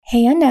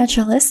Hey,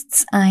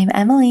 Unnaturalists, I'm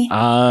Emily.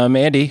 I'm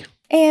Andy.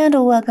 And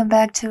welcome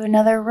back to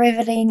another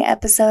riveting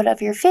episode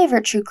of your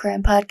favorite true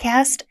crime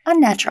podcast,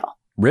 Unnatural.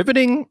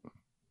 Riveting?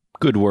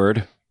 Good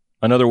word.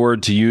 Another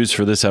word to use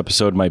for this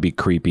episode might be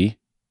creepy.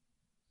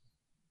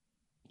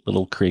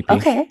 Little creepy.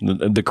 Okay.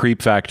 The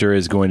creep factor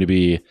is going to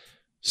be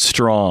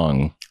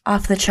strong.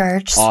 Off the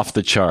charts. Off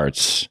the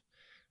charts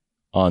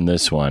on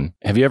this one.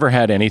 Have you ever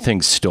had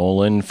anything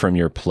stolen from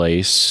your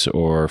place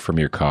or from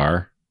your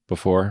car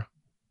before?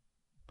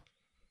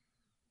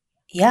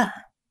 Yeah.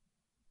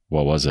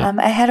 What was it?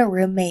 I had a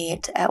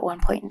roommate at one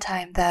point in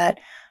time that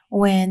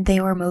when they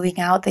were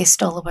moving out, they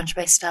stole a bunch of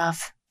my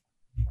stuff.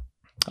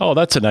 Oh,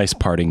 that's a nice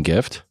parting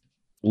gift.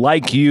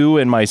 Like you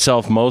and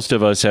myself, most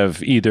of us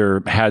have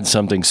either had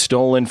something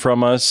stolen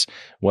from us,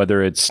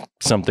 whether it's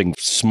something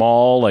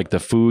small like the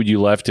food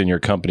you left in your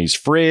company's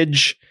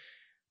fridge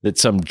that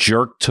some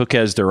jerk took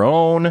as their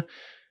own,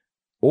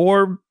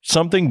 or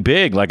something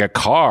big like a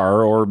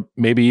car or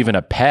maybe even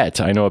a pet.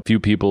 I know a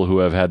few people who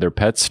have had their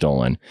pets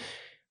stolen.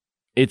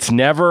 It's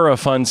never a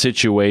fun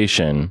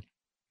situation.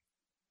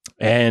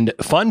 And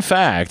fun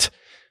fact,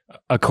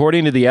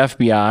 according to the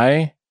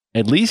FBI,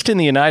 at least in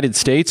the United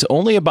States,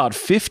 only about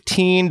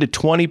 15 to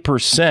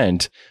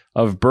 20%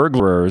 of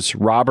burglars,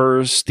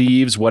 robbers,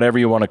 thieves, whatever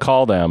you want to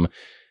call them,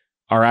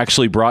 are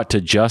actually brought to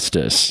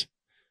justice,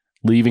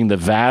 leaving the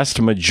vast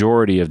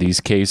majority of these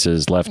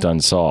cases left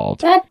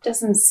unsolved. That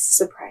doesn't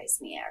surprise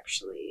me,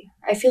 actually.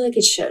 I feel like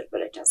it should,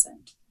 but it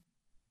doesn't.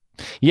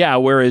 Yeah,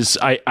 whereas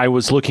I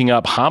was looking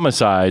up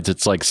homicides,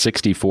 it's like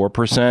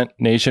 64%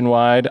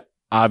 nationwide,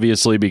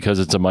 obviously because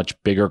it's a much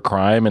bigger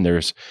crime and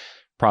there's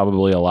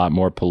probably a lot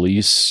more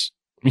police,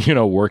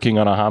 working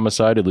on a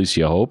homicide, at least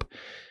you hope,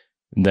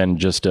 than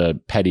just a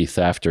petty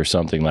theft or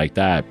something like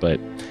that. But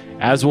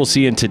as we'll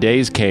see in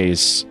today's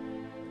case,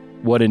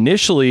 what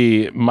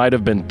initially might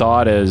have been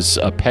thought as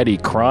a petty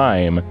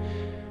crime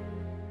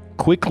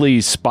quickly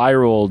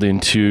spiraled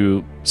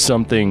into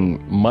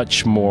something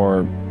much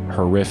more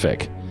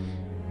horrific.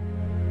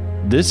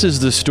 This is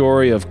the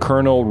story of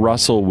Colonel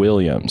Russell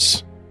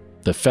Williams,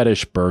 the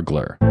fetish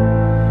burglar.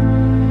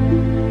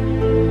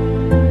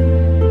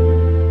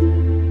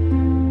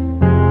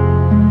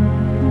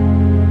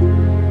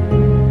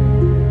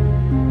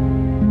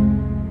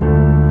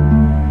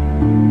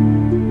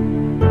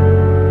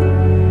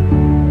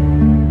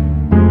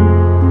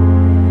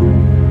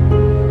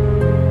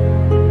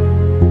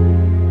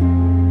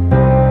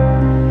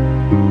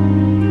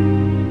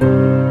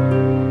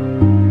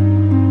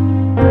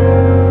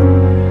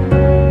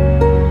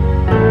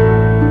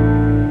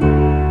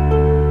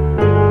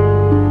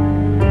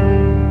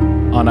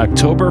 On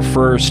October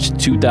 1st,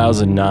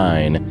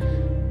 2009,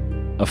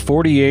 a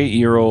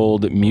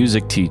 48-year-old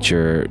music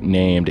teacher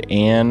named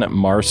Anne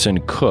Marson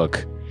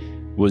Cook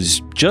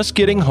was just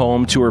getting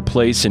home to her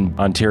place in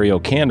Ontario,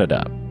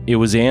 Canada. It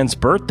was Anne's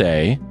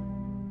birthday,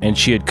 and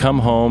she had come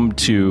home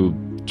to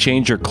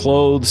change her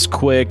clothes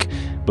quick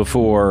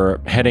before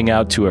heading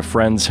out to a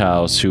friend's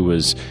house who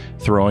was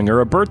throwing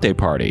her a birthday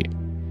party.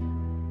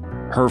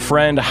 Her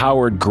friend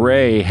Howard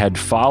Gray had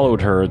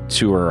followed her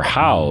to her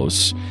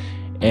house,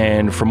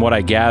 and from what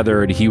I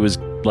gathered, he was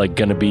like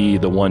going to be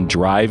the one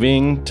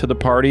driving to the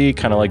party,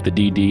 kind of like the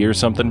DD or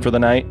something for the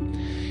night.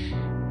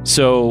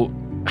 So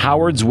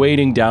Howard's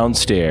waiting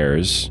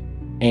downstairs.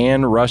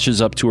 Anne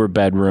rushes up to her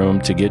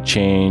bedroom to get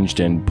changed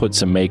and put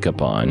some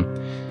makeup on.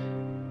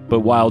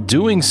 But while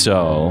doing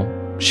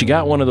so, she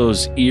got one of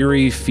those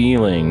eerie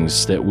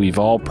feelings that we've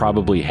all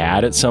probably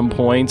had at some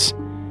points.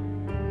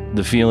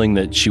 The feeling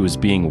that she was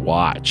being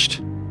watched.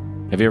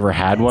 Have you ever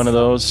had one of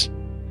those?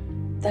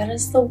 That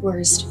is the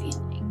worst feeling.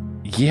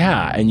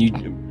 Yeah, and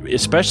you,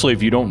 especially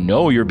if you don't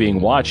know you're being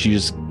watched, you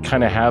just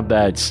kind of have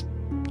that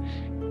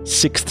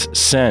sixth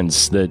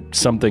sense that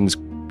something's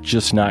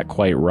just not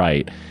quite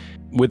right.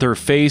 With her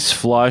face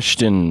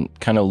flushed and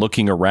kind of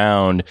looking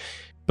around,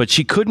 but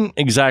she couldn't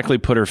exactly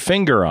put her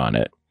finger on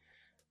it.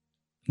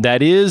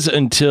 That is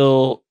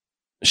until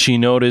she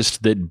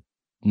noticed that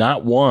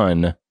not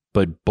one,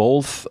 but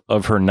both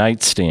of her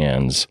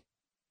nightstands,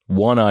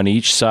 one on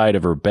each side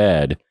of her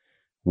bed,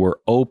 were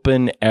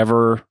open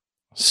ever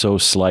so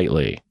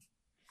slightly.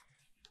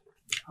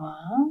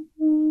 I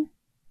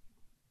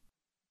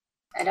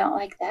don't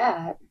like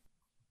that.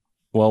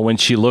 Well, when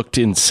she looked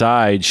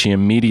inside, she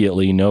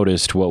immediately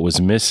noticed what was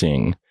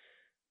missing.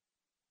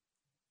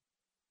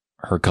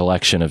 Her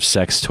collection of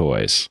sex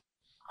toys.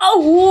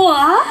 Oh,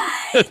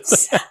 what?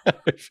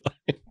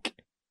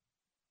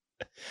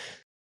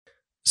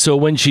 So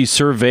when she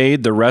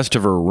surveyed the rest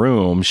of her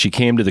room, she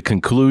came to the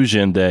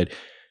conclusion that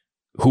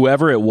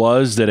whoever it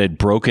was that had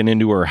broken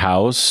into her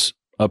house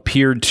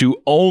appeared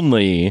to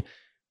only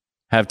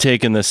have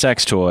taken the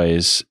sex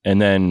toys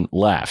and then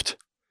left,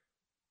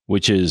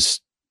 which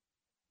is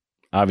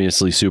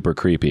obviously super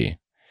creepy.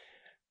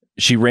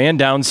 She ran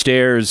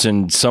downstairs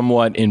and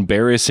somewhat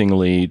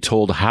embarrassingly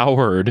told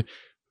Howard,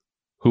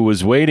 who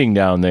was waiting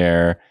down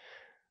there,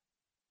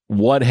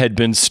 what had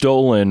been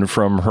stolen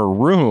from her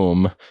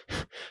room,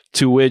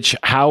 to which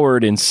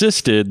Howard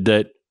insisted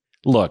that,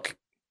 look,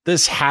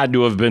 this had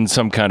to have been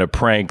some kind of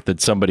prank that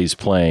somebody's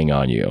playing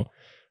on you.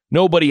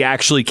 Nobody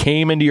actually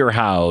came into your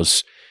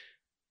house,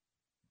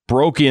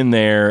 broke in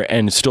there,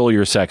 and stole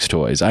your sex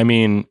toys. I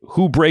mean,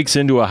 who breaks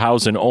into a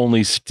house and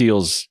only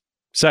steals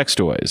sex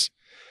toys?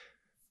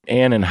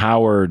 Anne and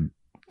Howard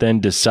then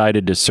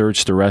decided to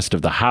search the rest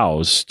of the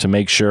house to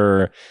make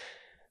sure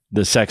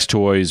the sex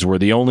toys were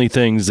the only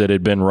things that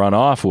had been run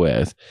off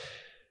with,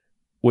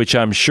 which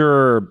I'm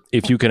sure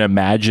if you can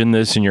imagine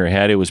this in your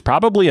head, it was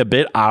probably a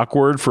bit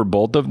awkward for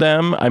both of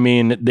them. I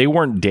mean, they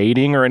weren't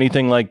dating or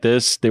anything like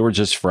this. They were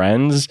just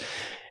friends.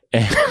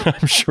 And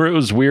I'm sure it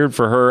was weird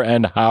for her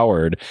and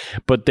Howard,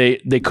 but they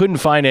couldn't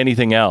find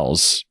anything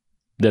else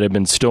that had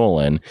been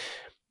stolen,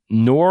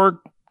 nor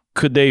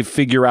could they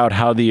figure out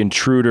how the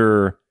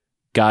intruder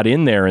got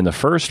in there in the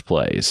first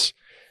place,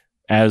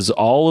 as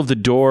all of the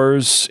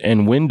doors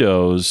and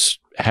windows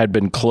had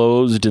been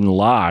closed and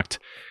locked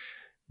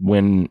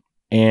when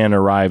Anne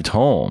arrived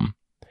home.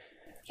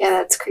 Yeah,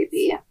 that's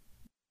creepy.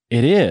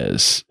 It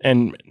is.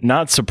 And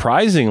not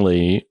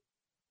surprisingly,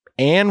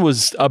 Anne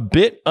was a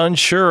bit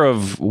unsure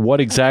of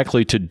what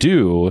exactly to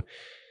do.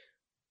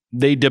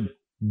 They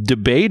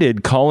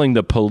debated calling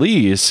the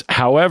police.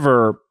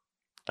 However,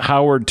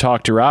 Howard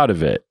talked her out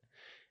of it.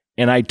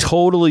 And I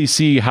totally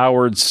see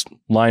Howard's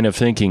line of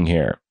thinking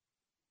here.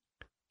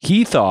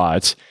 He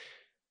thought,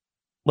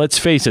 let's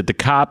face it, the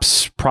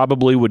cops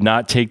probably would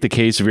not take the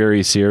case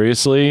very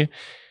seriously.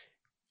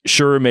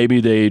 Sure,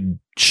 maybe they'd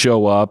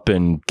show up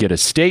and get a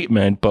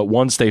statement, but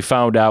once they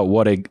found out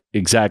what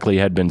exactly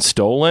had been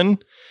stolen,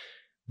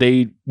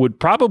 they would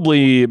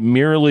probably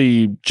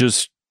merely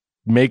just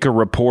make a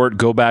report,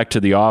 go back to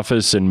the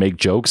office, and make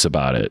jokes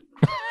about it.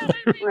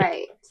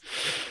 Right.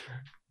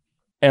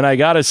 And I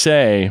gotta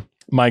say,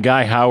 my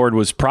guy Howard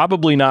was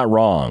probably not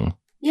wrong.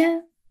 Yeah.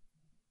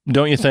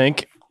 Don't you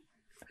think?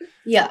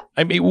 Yeah.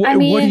 I mean,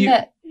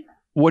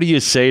 what do you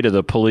say to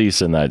the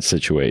police in that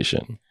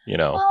situation? You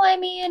know? Well, I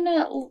mean,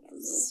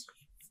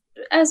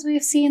 as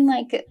we've seen,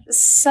 like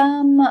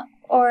some,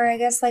 or I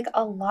guess like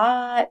a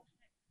lot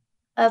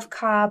of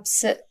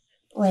cops,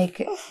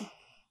 like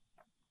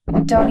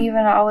don't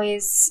even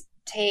always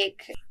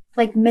take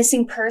like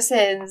missing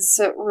persons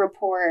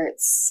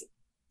reports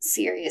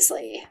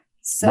seriously.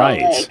 So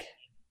right. Like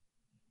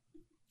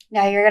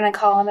now you're going to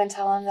call them and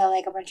tell them that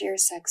like a bunch of your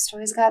sex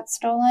toys got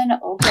stolen.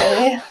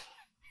 Okay.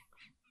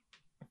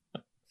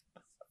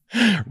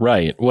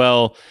 Right.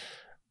 Well,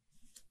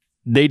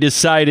 they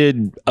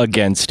decided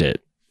against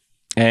it.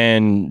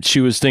 And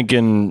she was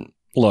thinking,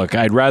 look,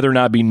 I'd rather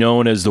not be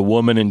known as the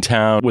woman in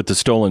town with the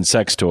stolen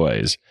sex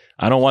toys.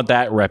 I don't want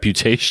that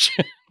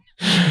reputation.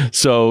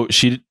 So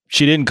she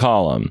didn't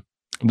call him.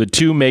 The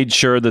two made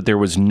sure that there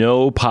was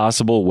no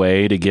possible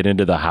way to get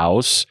into the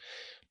house.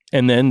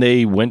 And then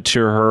they went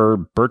to her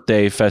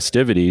birthday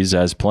festivities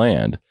as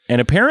planned. And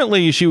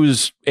apparently she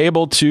was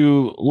able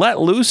to let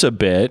loose a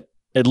bit,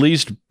 at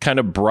least kind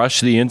of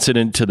brush the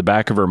incident to the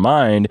back of her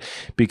mind,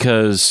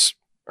 because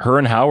her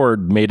and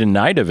Howard made a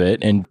night of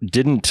it and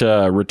didn't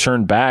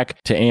return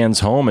back to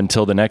Anne's home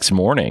until the next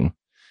morning,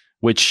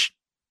 which,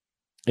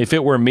 if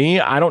it were me,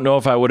 I don't know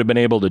if I would have been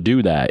able to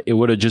do that. It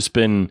would have just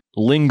been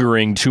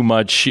lingering too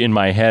much in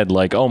my head,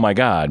 like, oh my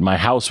God, my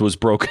house was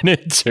broken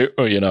into,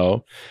 you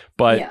know.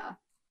 But yeah.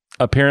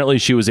 Apparently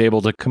she was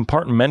able to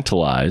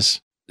compartmentalize.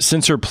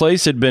 Since her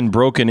place had been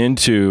broken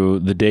into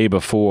the day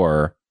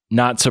before,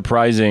 not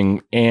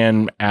surprising,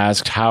 Anne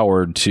asked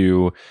Howard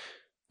to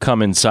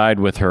come inside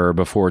with her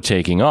before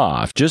taking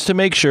off, just to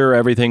make sure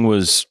everything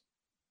was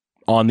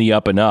on the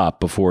up and up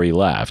before he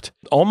left.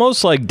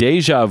 Almost like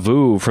deja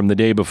vu from the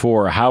day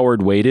before,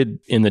 Howard waited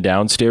in the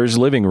downstairs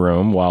living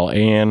room while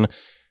Anne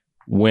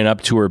went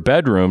up to her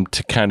bedroom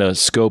to kind of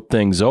scope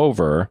things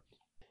over.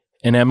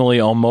 And Emily,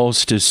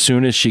 almost as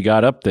soon as she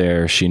got up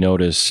there, she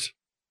noticed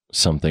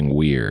something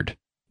weird.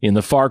 In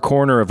the far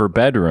corner of her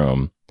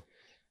bedroom,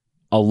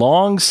 a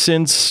long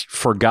since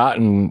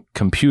forgotten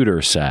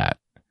computer sat.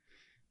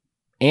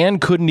 Anne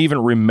couldn't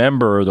even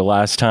remember the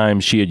last time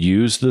she had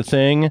used the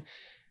thing,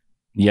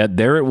 yet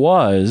there it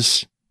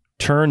was,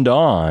 turned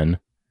on,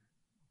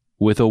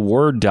 with a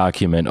Word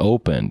document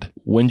opened.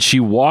 When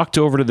she walked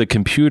over to the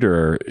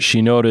computer,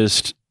 she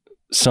noticed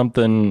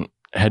something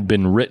had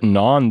been written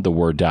on the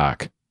Word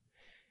doc.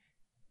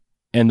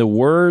 And the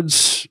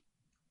words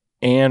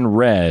Anne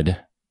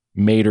read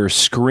made her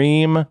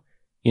scream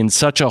in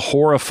such a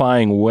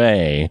horrifying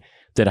way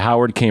that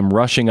Howard came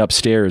rushing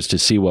upstairs to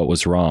see what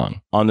was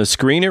wrong. On the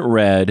screen it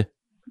read,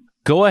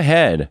 "Go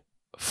ahead,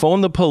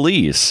 phone the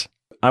police.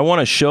 I want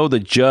to show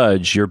the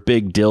judge your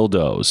big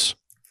dildos."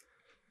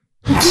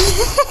 It's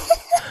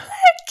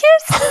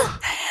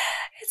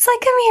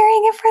like I'm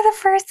hearing it for the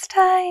first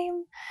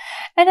time.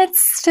 And it's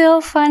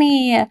still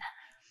funny.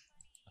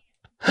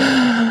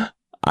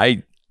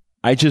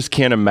 I just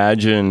can't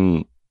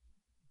imagine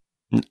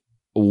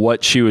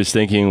what she was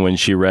thinking when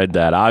she read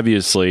that.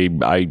 Obviously,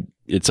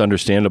 it's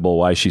understandable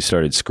why she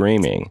started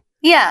screaming.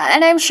 Yeah,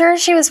 and I'm sure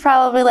she was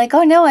probably like,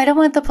 oh no, I don't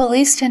want the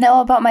police to know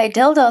about my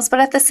dildos.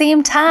 But at the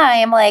same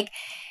time, like,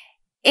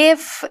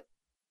 if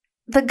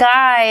the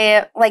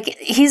guy, like,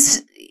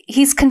 he's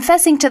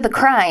confessing to the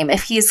crime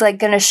if he's, like,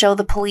 going to show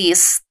the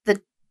police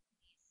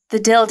the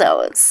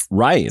dildos.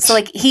 Right. So,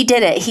 like, he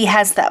did it. He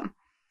has them.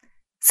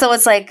 So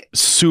it's like,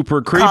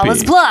 super creepy. Call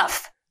his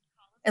bluff,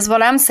 is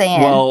what I'm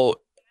saying. Well,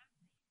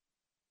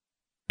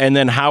 and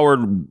then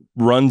Howard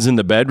runs in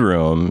the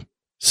bedroom.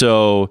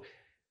 So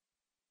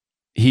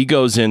he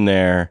goes in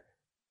there.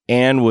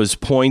 Anne was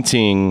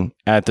pointing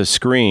at the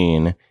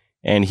screen,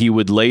 and he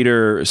would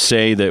later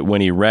say that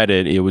when he read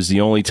it, it was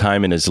the only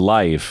time in his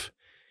life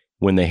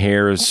when the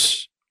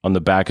hairs on the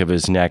back of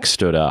his neck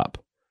stood up.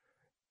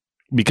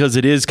 Because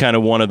it is kind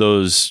of one of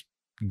those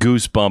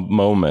goosebump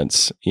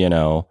moments, you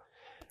know?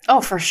 Oh,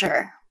 for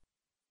sure.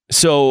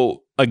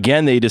 So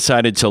again, they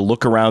decided to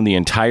look around the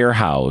entire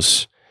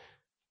house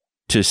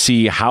to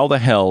see how the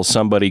hell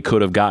somebody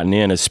could have gotten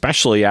in,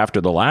 especially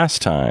after the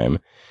last time.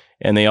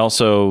 And they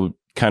also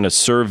kind of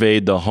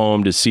surveyed the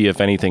home to see if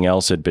anything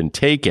else had been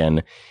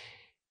taken.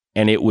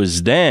 And it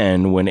was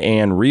then when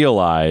Anne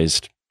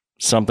realized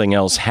something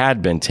else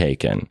had been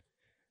taken.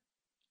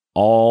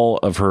 All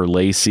of her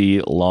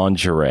lacy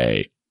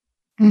lingerie.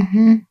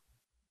 Mm-hmm.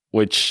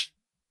 Which,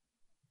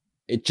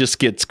 it just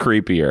gets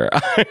creepier.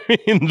 I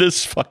mean,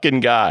 this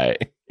fucking guy.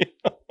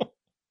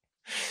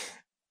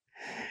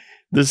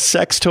 The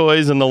sex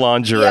toys and the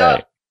lingerie.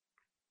 Yeah.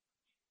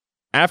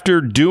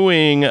 After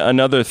doing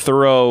another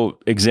thorough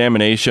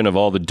examination of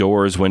all the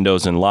doors,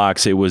 windows, and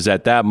locks, it was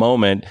at that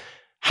moment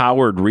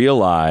Howard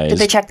realized... Did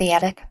they check the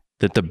attic?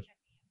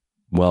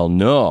 Well,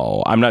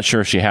 no. I'm not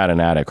sure if she had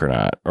an attic or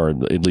not, or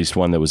at least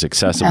one that was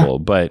accessible.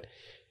 But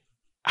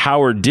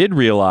Howard did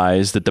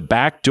realize that the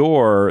back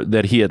door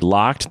that he had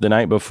locked the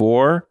night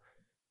before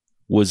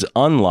was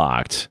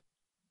unlocked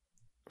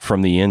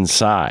from the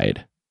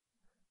inside.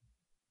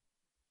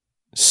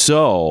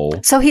 So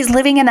he's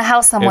living in the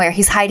house somewhere.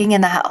 He's hiding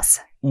in the house.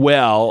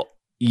 Well,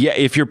 yeah,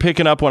 if you're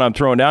picking up what I'm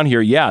throwing down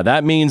here, yeah,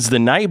 that means the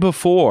night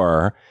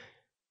before,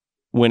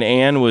 when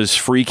Anne was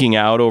freaking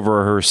out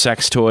over her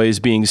sex toys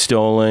being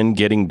stolen,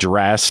 getting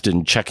dressed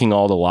and checking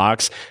all the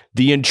locks,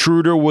 the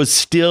intruder was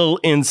still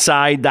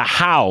inside the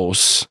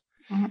house.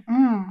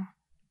 Mm-mm.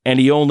 And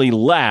he only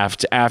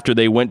left after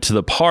they went to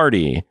the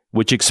party,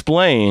 which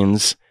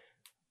explains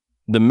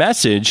the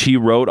message he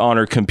wrote on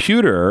her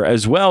computer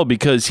as well,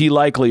 because he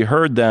likely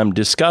heard them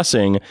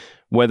discussing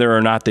whether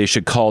or not they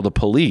should call the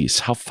police.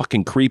 How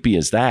fucking creepy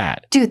is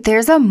that? Dude,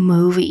 there's a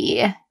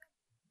movie.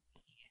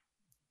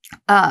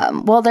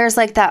 Well, there's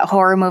like that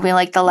horror movie,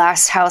 like The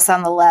Last House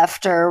on the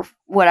Left or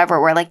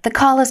whatever, where like the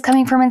call is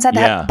coming from inside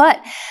the house.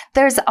 But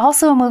there's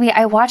also a movie,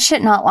 I watched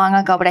it not long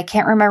ago, but I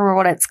can't remember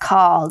what it's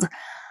called.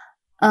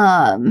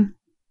 Actually,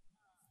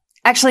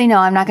 no,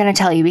 I'm not going to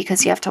tell you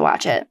because you have to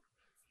watch it.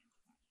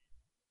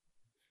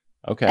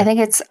 Okay. I think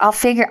it's, I'll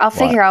figure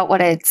out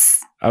what it's.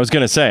 I was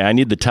going to say, I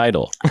need the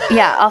title.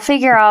 Yeah, I'll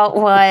figure out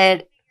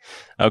what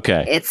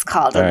okay. it's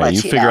called. All right,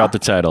 you figure out the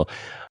title.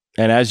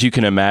 And as you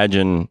can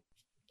imagine,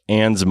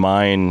 Anne's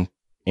mind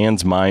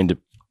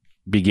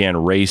began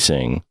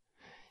racing.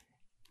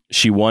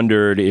 She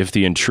wondered if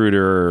the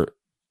intruder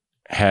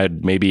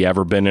had maybe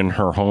ever been in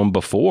her home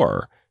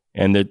before,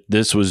 and that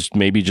this was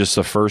maybe just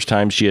the first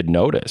time she had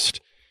noticed.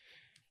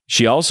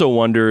 She also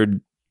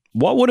wondered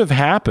what would have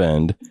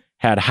happened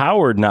had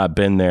Howard not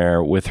been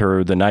there with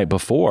her the night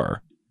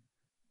before.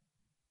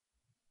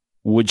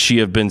 Would she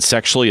have been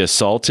sexually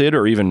assaulted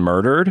or even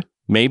murdered?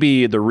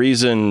 Maybe the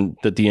reason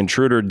that the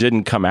intruder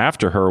didn't come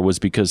after her was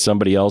because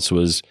somebody else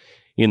was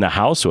in the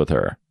house with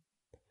her.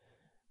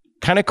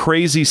 Kind of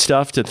crazy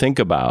stuff to think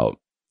about.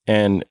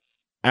 And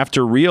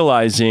after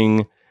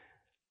realizing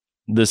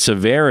the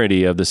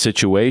severity of the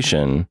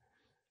situation,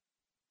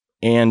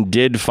 Anne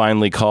did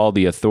finally call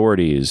the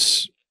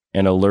authorities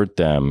and alert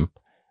them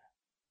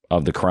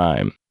of the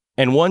crime.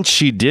 And once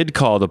she did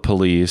call the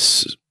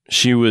police,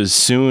 she was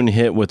soon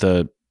hit with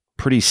a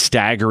pretty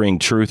staggering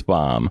truth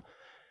bomb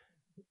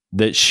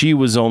that she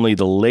was only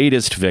the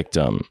latest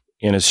victim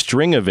in a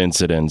string of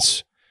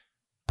incidents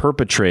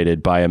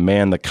perpetrated by a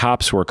man the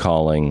cops were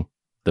calling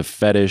the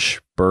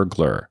Fetish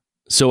burglar.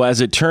 So as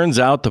it turns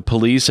out, the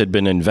police had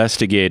been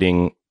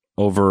investigating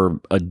over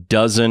a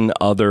dozen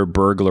other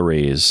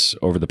burglaries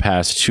over the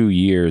past 2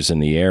 years in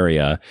the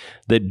area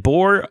that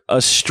bore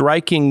a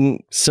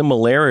striking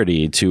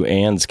similarity to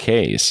Anne's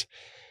case.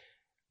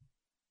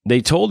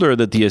 They told her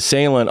that the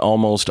assailant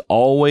almost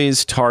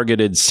always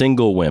targeted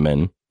single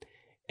women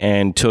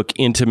and took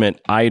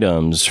intimate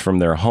items from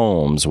their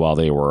homes while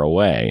they were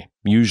away.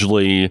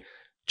 Usually,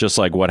 just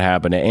like what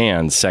happened to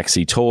Anne,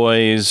 sexy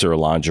toys or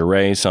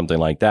lingerie, something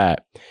like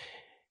that.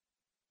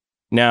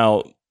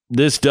 Now,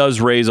 this does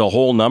raise a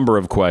whole number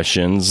of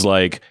questions,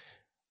 like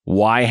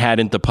why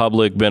hadn't the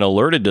public been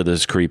alerted to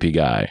this creepy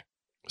guy?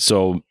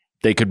 So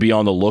they could be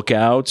on the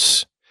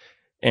lookouts.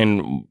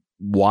 And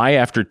why,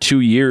 after 2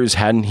 years,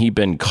 hadn't he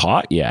been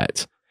caught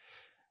yet?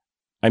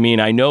 I mean,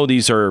 I know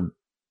these are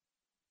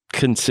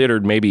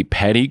considered maybe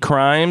petty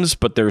crimes,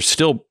 but they're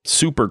still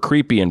super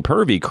creepy and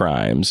pervy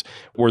crimes.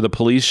 Were the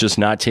police just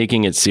not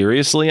taking it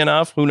seriously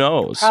enough? Who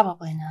knows?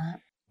 Probably not.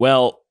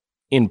 Well,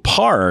 in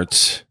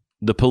part,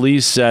 The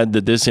police said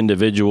that this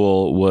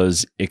individual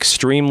was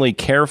extremely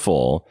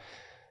careful,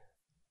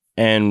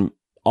 and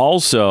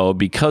also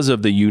because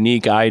of the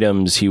unique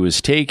items he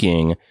was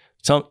taking,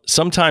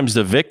 sometimes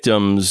the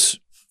victims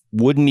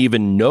wouldn't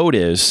even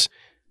notice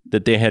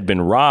that they had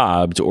been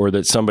robbed or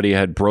that somebody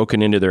had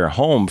broken into their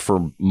home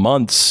for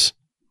months,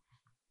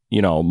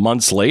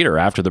 months later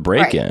after the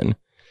break-in. Right.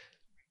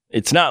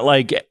 It's not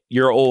like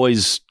you're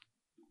always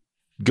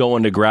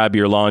going to grab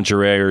your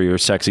lingerie or your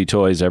sexy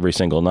toys every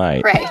single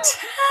night. Right.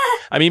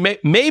 I mean,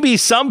 maybe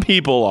some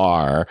people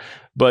are,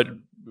 but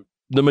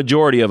the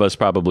majority of us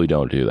probably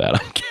don't do that,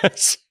 I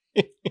guess.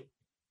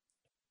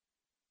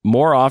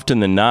 More often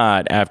than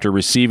not, after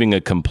receiving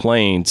a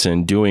complaint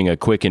and doing a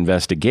quick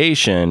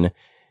investigation,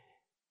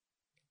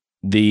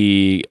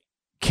 the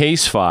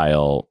case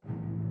file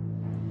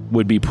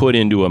would be put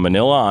into a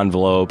manila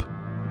envelope,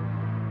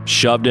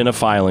 shoved in a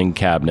filing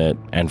cabinet,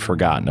 and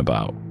forgotten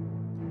about.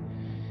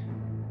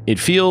 It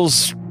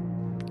feels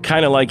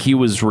kind of like he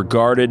was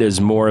regarded as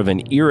more of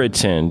an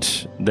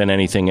irritant than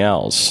anything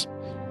else.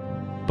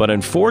 But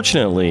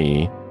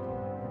unfortunately,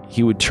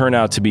 he would turn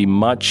out to be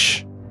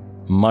much,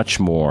 much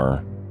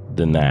more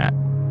than that.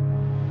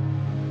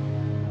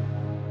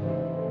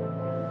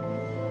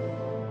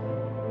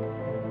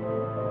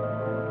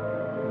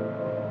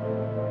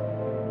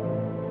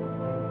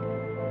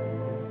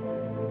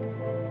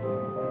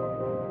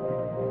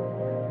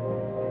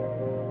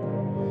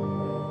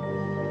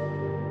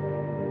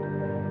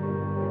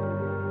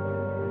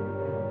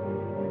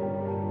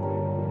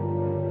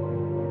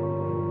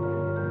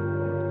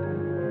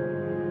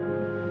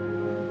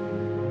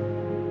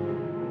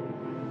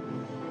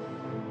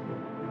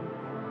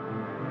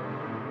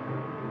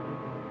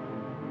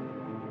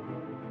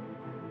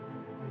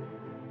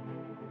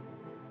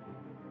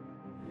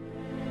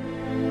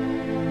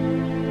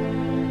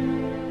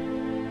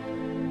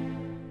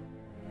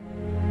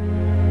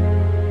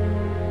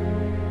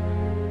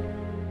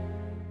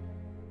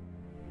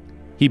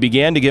 He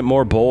began to get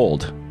more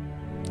bold,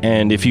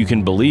 and if you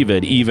can believe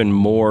it, even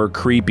more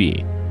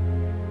creepy.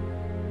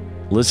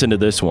 Listen to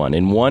this one.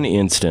 In one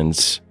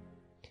instance,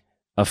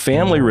 a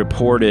family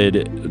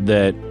reported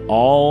that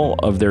all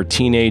of their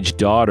teenage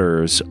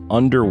daughter's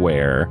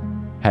underwear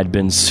had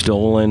been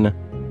stolen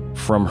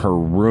from her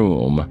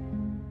room,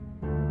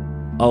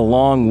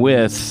 along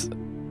with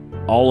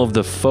all of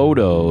the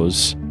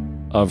photos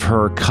of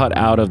her cut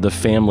out of the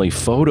family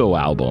photo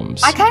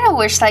albums. I kind of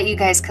wish that you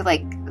guys could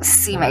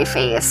see my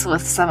face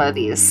with some of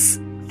these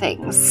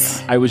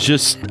things. I was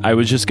just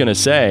gonna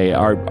say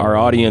our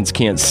audience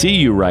can't see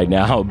you right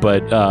now,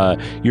 but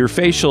your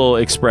facial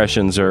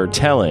expressions are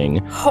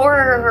telling.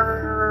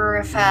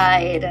 Horrified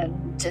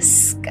and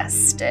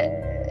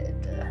disgusted.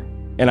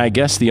 And I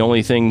guess the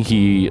only thing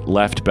he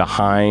left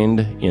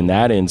behind in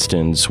that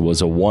instance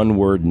was a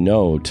one-word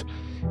note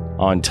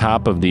on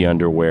top of the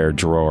underwear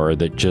drawer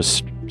that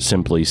just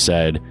simply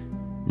said,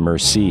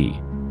 "Merci."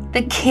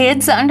 The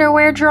kid's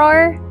underwear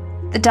drawer?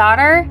 The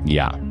daughter?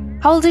 Yeah.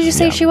 How old did you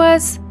say she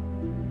was?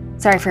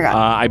 Sorry, I forgot.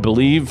 I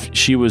believe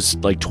she was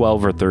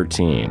 12 or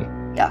 13.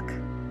 Yuck.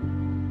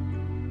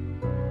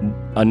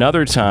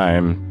 Another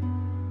time,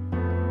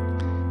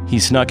 he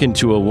snuck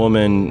into a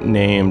woman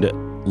named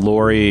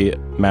Lori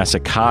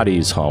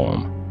Massacotti's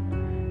home.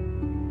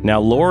 Now,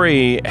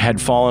 Lori had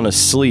fallen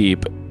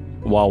asleep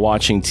while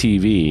watching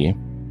TV,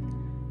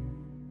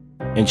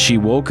 and she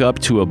woke up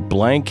to a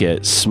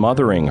blanket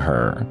smothering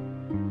her.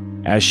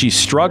 As she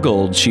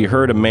struggled, she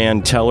heard a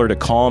man tell her to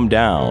calm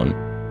down,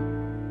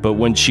 but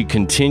when she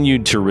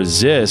continued to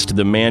resist,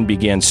 the man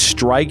began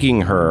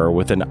striking her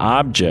with an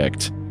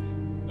object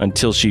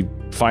until she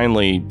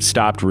finally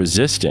stopped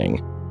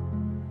resisting.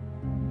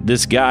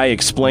 This guy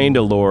explained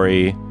to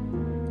Lori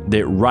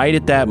that right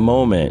at that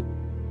moment,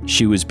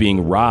 she was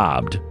being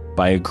robbed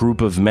by a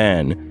group of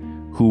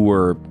men who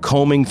were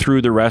combing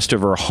through the rest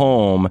of her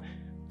home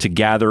to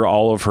gather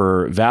all of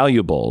her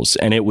valuables.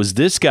 And it was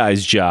this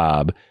guy's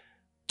job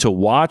to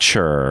watch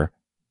her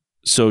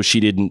so she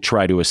didn't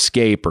try to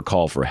escape or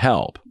call for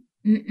help.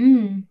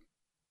 Mm-mm.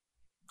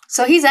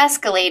 So he's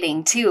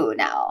escalating too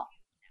now.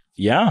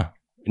 Yeah.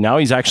 Now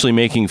he's actually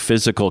making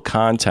physical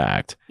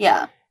contact.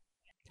 Yeah.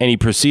 And he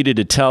proceeded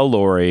to tell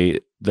Lori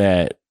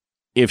that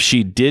if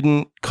she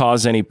didn't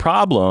cause any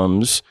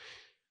problems,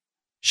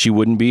 she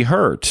wouldn't be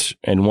hurt.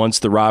 And once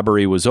the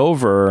robbery was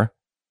over,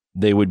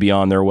 they would be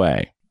on their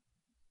way.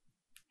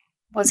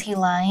 Was he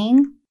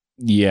lying?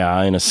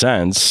 Yeah, in a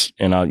sense,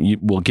 and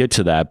we'll get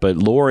to that. But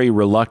Lori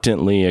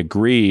reluctantly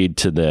agreed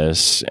to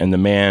this, and the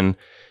man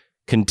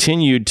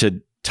continued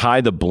to tie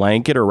the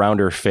blanket around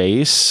her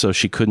face so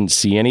she couldn't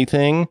see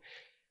anything.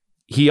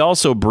 He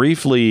also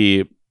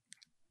briefly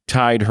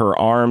tied her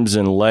arms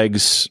and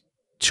legs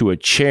to a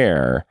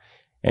chair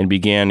and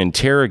began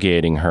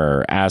interrogating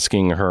her,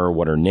 asking her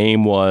what her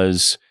name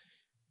was,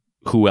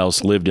 who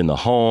else lived in the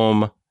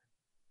home,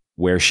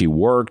 where she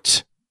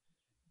worked.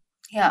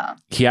 Yeah.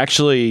 He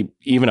actually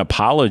even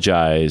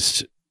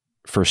apologized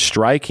for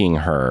striking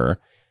her.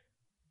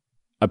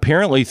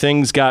 Apparently,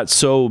 things got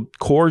so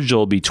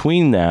cordial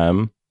between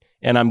them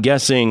And I'm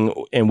guessing,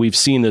 and we've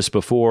seen this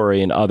before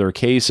in other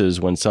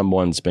cases when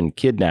someone's been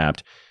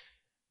kidnapped,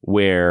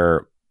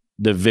 where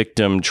the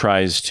victim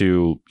tries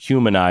to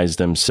humanize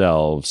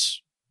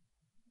themselves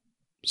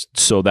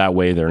so that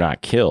way they're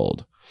not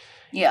killed.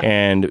 Yeah.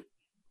 And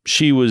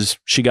she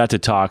got to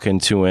talking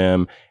to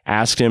him,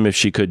 asked him if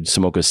she could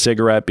smoke a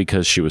cigarette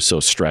because she was so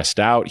stressed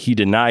out. He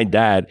denied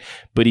that,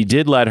 but he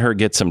did let her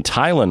get some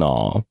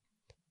Tylenol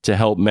to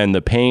help mend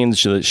the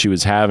pains that she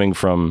was having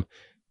from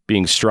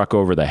being struck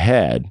over the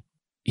head.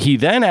 He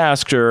then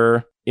asked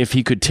her if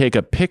he could take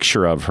a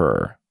picture of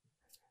her.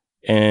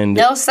 And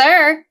no,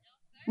 sir.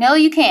 No,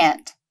 you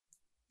can't.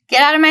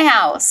 Get out of my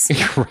house.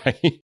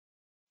 Right.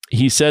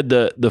 He said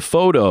the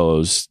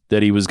photos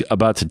that he was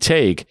about to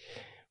take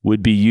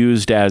would be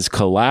used as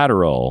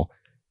collateral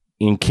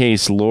in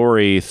case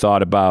Lori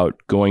thought about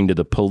going to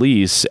the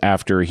police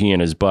after he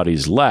and his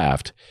buddies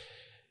left,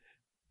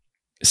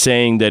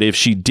 saying that if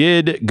she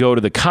did go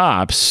to the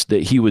cops,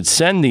 that he would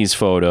send these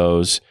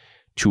photos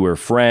to her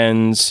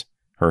friends,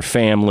 her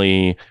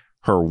family,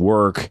 her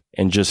work,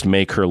 and just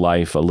make her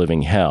life a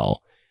living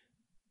hell.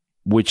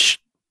 Which,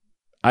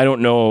 I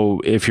don't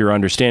know if you're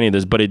understanding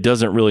this, but it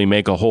doesn't really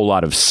make a whole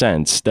lot of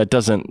sense. That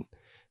doesn't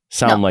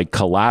sound like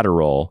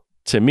collateral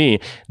to me.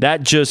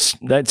 That's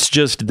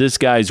just this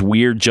guy's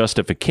weird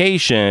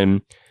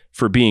justification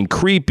for being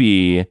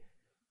creepy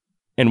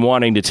and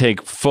wanting to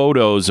take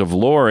photos of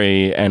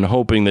Lori and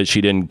hoping that she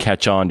didn't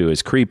catch on to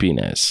his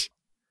creepiness.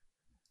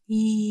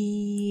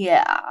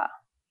 Yeah.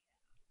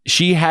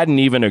 She hadn't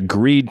even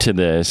agreed to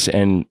this,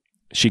 and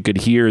she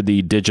could hear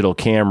the digital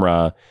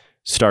camera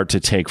start to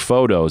take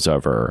photos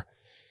of her.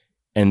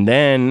 And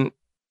then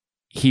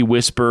he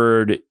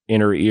whispered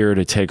in her ear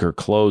to take her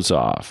clothes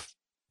off.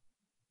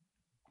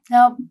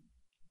 Nope.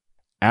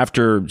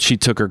 After she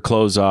took her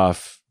clothes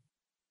off,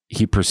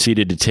 he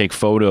proceeded to take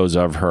photos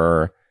of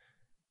her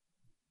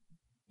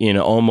in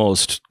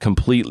almost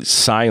complete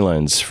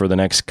silence for the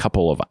next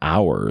couple of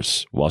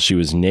hours while she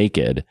was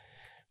naked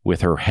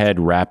with her head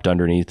wrapped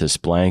underneath this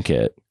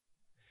blanket.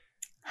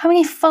 How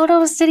many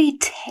photos did he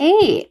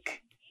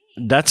take?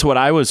 That's what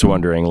I was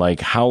wondering. Like,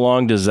 how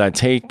long does that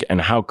take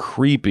and how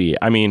creepy?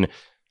 I mean,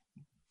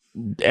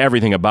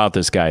 everything about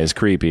this guy is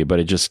creepy, but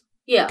it just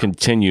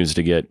continues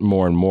to get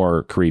more and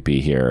more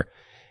creepy here.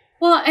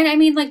 Well, and I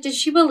mean, like, did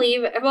she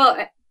believe? Well,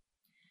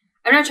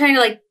 I'm not trying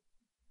to, like,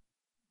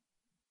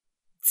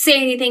 say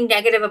anything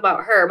negative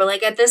about her, but,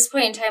 like, at this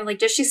point in time, like,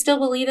 does she still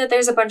believe that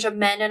there's a bunch of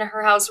men in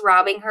her house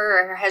robbing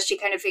her, or has she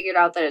kind of figured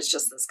out that it's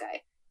just this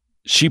guy?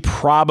 She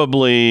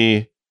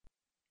probably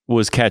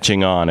was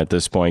catching on at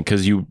this point,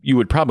 because you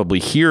would probably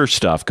hear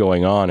stuff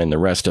going on in the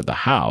rest of the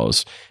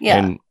house. Yeah.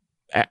 And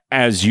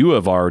as you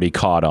have already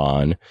caught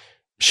on,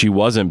 she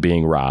wasn't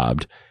being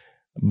robbed.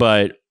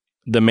 But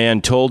the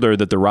man told her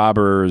that the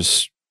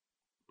robbers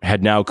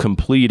had now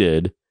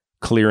completed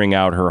clearing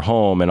out her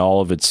home and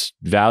all of its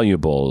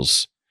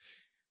valuables.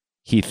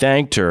 He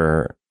thanked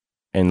her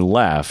and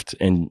left,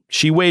 and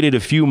she waited a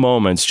few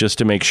moments just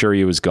to make sure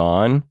he was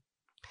gone.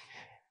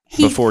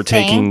 He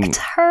thanked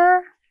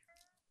her?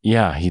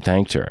 Yeah, he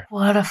thanked her.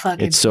 What a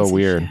fucking It's so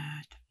weird.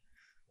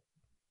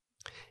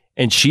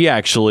 And she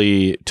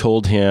actually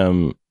told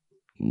him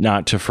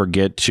not to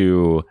forget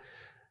to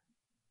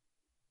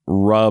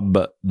rub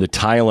the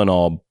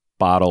Tylenol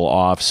bottle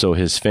off so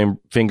his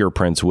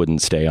fingerprints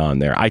wouldn't stay on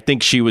there. I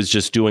think she was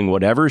just doing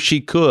whatever she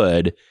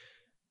could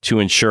to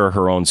ensure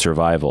her own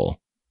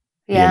survival.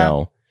 Yeah. You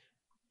know,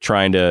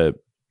 trying to,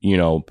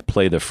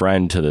 play the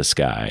friend to this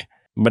guy.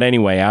 But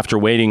anyway, after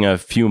waiting a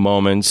few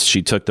moments,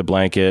 she took the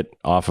blanket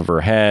off of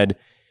her head.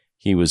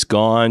 He was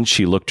gone.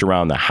 She looked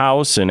around the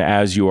house, and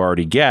as you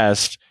already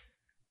guessed,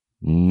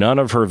 none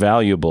of her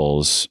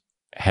valuables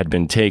had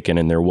been taken,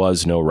 and there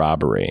was no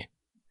robbery.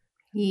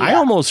 Yeah. I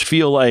almost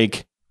feel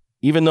like,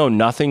 even though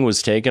nothing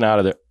was taken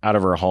out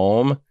of her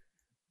home,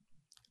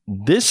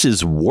 this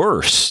is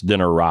worse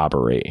than a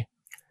robbery.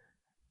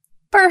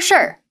 For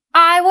sure.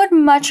 I would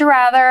much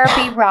rather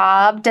be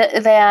robbed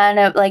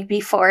than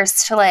be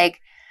forced to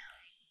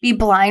be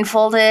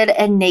blindfolded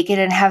and naked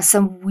and have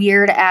some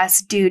weird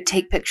ass dude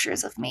take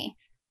pictures of me.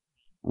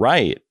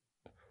 Right.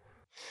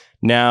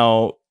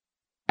 Now,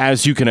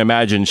 as you can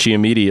imagine, she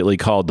immediately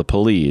called the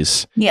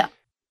police. Yeah.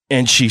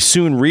 And she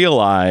soon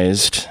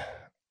realized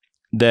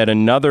that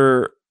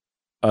another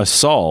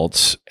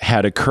assault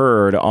had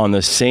occurred on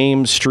the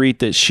same street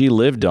that she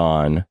lived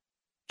on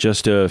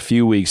just a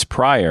few weeks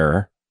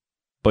prior.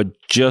 But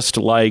just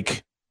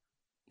like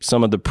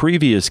some of the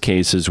previous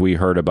cases we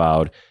heard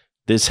about,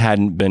 this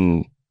hadn't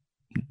been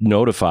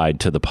notified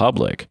to the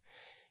public.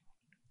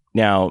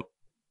 Now,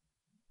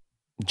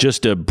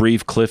 just a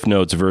brief Cliff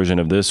Notes version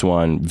of this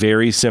one,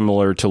 very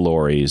similar to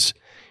Lori's,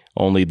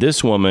 only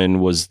this woman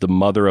was the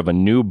mother of a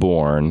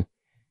newborn.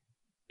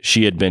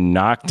 She had been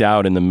knocked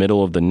out in the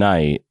middle of the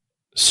night,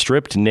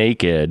 stripped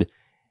naked,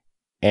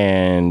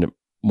 and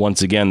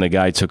once again, the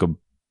guy took a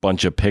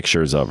bunch of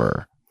pictures of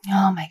her.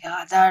 Oh my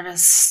God, that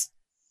is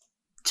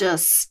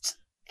just,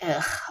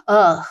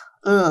 ugh.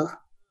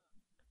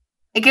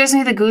 It gives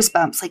me the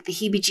goosebumps, like the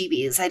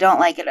heebie-jeebies. I don't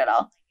like it at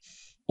all.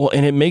 Well,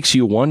 and it makes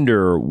you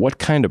wonder what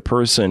kind of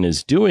person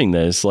is doing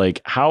this. Like,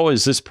 how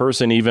is this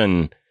person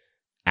even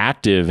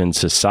active in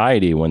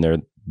society when they're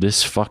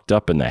this fucked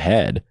up in the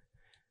head?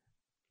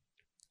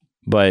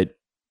 But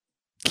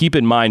keep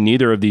in mind,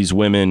 neither of these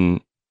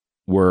women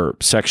were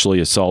sexually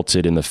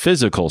assaulted in the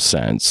physical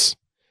sense.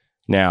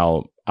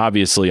 Now,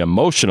 obviously,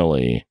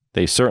 emotionally,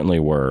 they certainly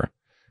were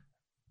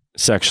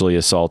sexually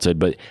assaulted.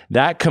 But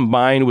that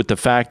combined with the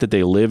fact that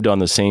they lived on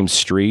the same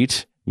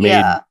street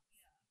made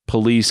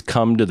police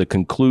come to the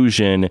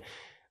conclusion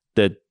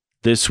that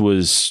this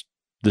was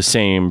the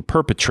same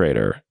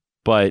perpetrator.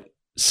 But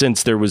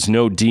since there was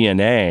no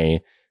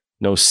DNA,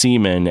 no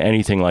semen,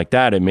 anything like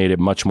that, it made it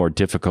much more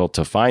difficult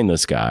to find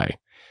this guy.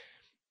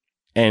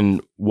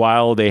 And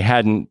while they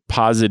hadn't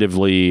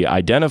positively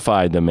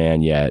identified the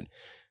man yet,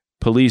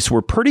 police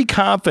were pretty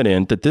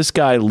confident that this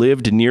guy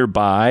lived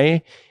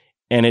nearby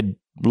and had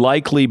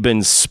likely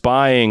been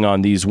spying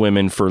on these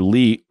women for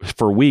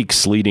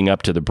weeks leading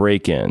up to the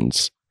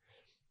break-ins.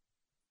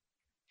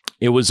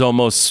 It was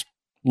almost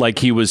like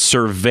he was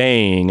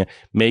surveying,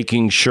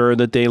 making sure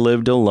that they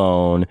lived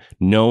alone,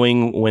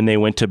 knowing when they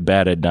went to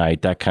bed at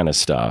night, that kind of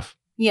stuff.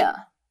 Yeah.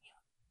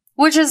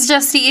 Which is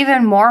just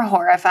even more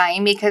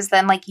horrifying because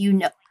then, like, you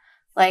know,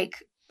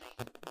 like,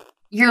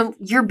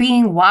 you're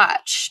being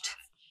watched.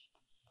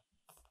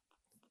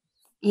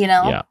 You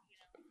know? Yeah.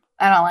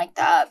 I don't like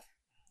that.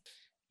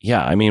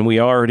 Yeah, I mean, we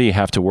already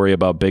have to worry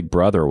about Big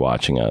Brother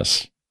watching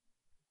us.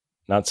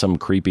 Not some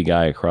creepy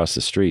guy across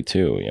the street,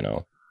 too, you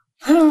know?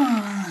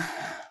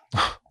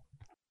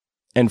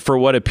 And for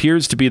what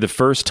appears to be the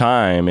first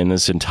time in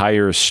this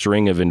entire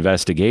string of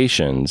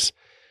investigations,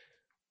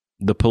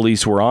 the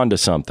police were onto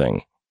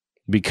something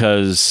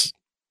because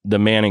the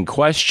man in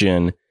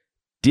question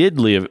did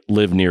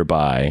live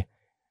nearby,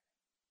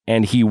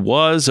 and he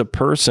was a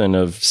person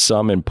of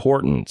some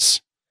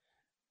importance.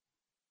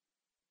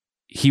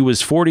 He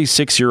was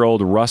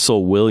 46-year-old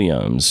Russell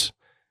Williams,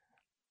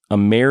 a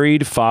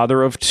married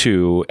father of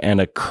two and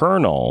a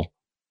colonel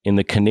in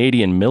the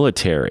Canadian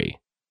military.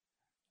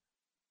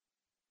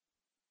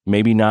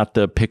 Maybe not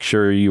the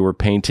picture you were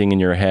painting in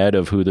your head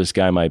of who this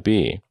guy might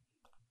be.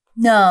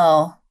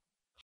 No.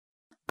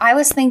 I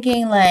was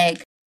thinking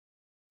like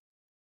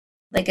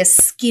a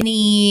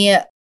skinny,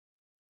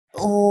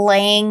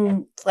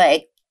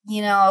 like,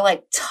 you know,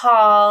 like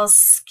tall,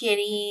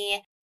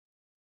 skinny,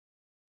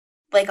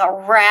 like a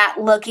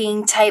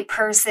rat-looking type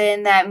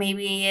person that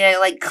maybe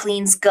like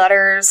cleans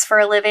gutters for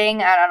a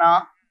living. I don't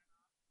know.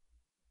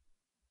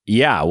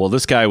 Yeah, well,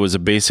 this guy was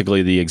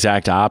basically the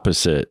exact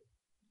opposite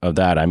of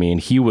that. I mean,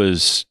 he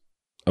was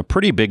a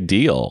pretty big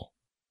deal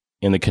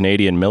in the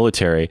Canadian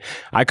military.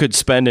 I could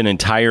spend an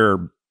entire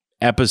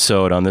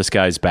episode on this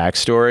guy's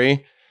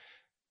backstory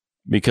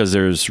because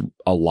there's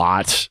a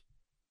lot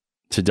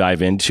to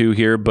dive into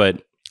here,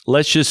 but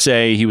let's just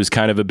say he was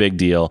kind of a big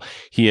deal.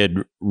 He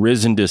had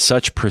risen to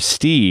such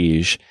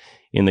prestige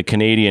in the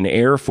Canadian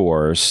Air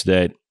Force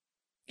that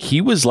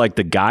he was like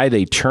the guy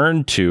they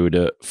turned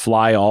to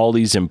fly all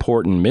these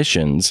important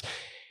missions.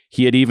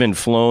 He had even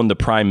flown the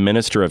Prime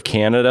Minister of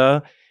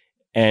Canada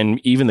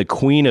and even the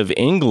Queen of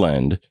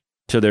England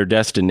to their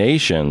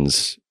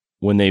destinations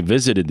when they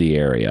visited the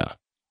area.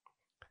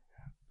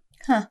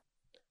 Huh.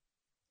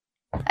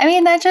 I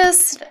mean, that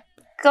just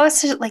goes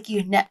to, like,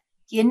 you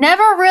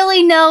never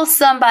really know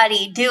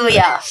somebody, do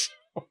ya?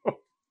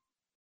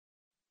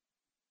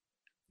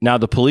 Now,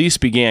 the police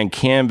began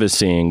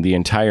canvassing the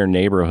entire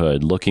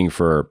neighborhood looking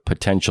for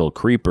potential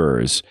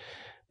creepers,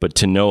 but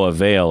to no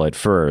avail at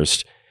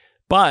first.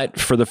 But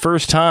for the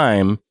first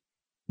time,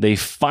 they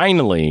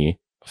finally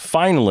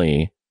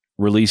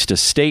released a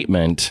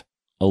statement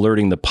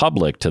alerting the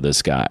public to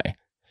this guy.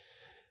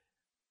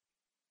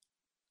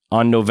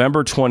 On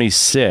November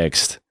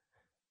 26th,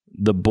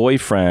 the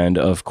boyfriend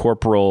of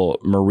Corporal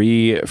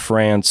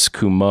Marie-France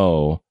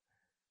Comeau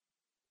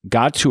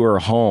got to her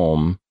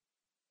home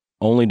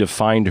only to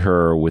find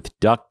her with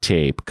duct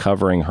tape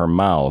covering her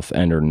mouth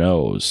and her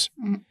nose.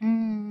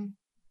 Mm-mm.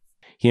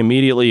 He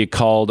immediately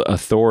called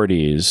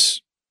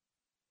authorities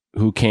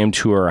who came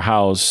to her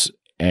house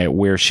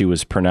where she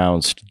was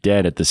pronounced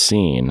dead at the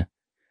scene.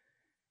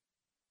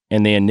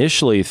 And they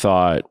initially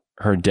thought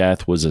her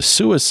death was a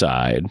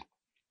suicide,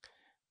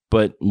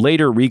 but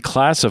later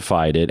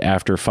reclassified it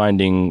after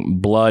finding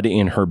blood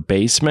in her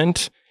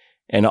basement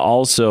and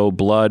also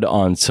blood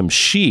on some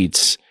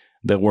sheets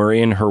that were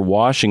in her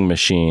washing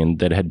machine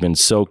that had been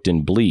soaked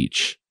in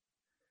bleach.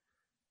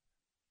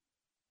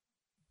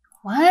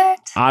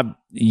 What?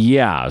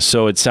 Yeah,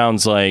 so it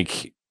sounds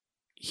like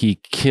he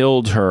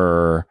killed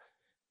her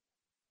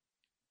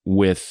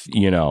with,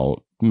 you know,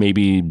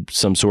 maybe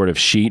some sort of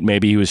sheet.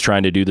 Maybe he was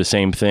trying to do the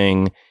same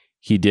thing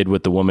he did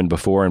with the woman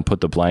before and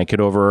put the blanket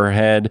over her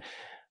head,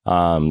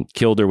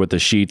 killed her with the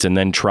sheets, and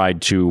then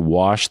tried to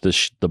wash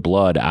the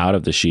blood out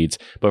of the sheets.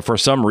 But for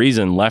some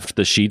reason, left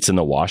the sheets in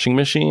the washing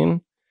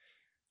machine.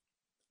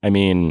 I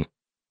mean,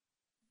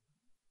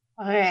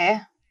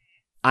 okay.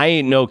 I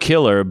ain't no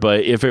killer,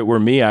 but if it were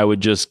me, I would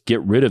just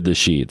get rid of the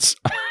sheets.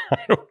 I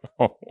don't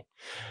know.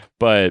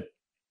 But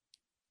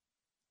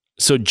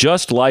So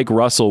just like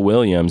Russell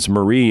Williams,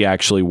 Marie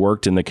actually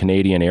worked in the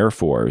Canadian Air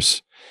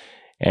Force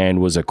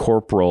and was a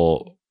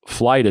corporal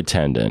flight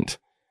attendant.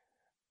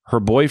 Her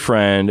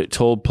boyfriend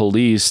told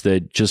police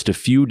that just a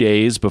few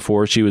days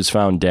before she was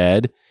found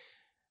dead,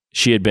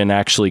 she had been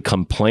actually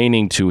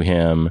complaining to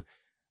him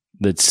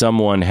that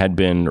someone had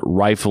been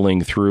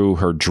rifling through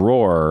her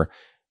drawer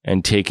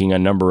and taking a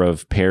number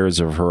of pairs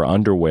of her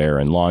underwear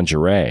and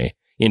lingerie.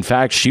 In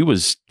fact, she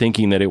was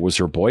thinking that it was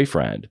her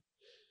boyfriend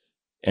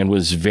and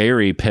was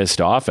very pissed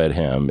off at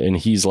him. And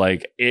he's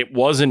like, it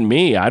wasn't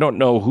me. I don't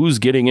know who's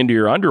getting into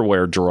your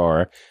underwear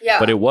drawer,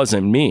 but it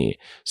wasn't me.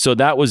 So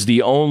that was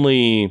the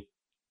only,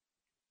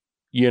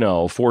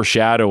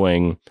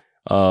 foreshadowing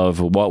of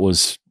what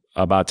was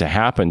about to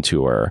happen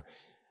to her.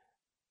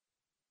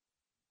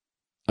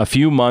 A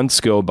few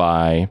months go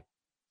by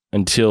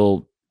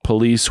until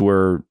police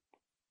were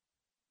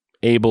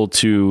able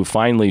to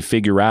finally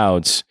figure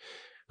out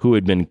who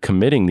had been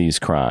committing these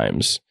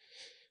crimes.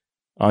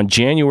 On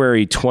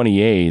January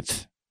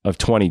 28th of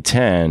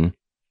 2010,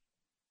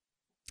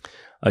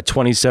 a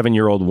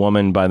 27-year-old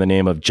woman by the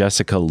name of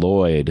Jessica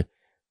Lloyd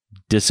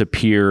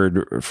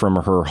disappeared from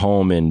her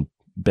home in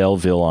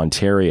Belleville,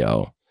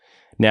 Ontario.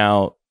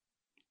 Now,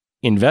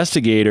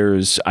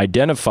 investigators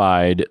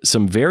identified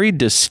some very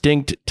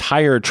distinct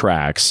tire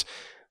tracks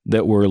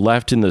that were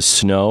left in the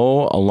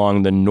snow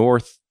along the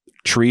north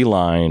tree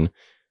line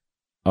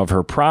of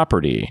her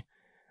property.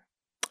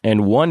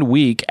 And 1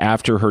 week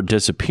after her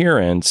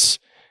disappearance,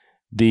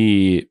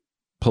 the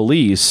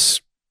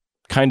police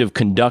kind of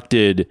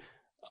conducted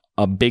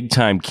a big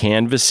time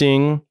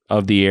canvassing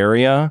of the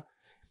area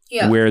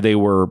where they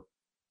were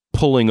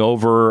pulling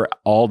over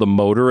all the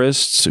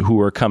motorists who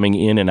were coming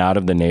in and out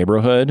of the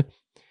neighborhood.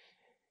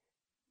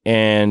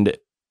 And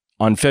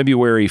on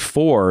February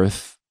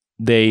 4th,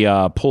 they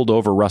pulled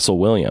over Russell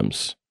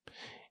Williams.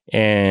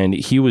 And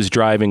he was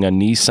driving a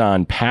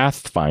Nissan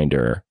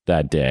Pathfinder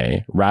that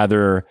day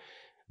rather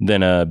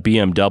than a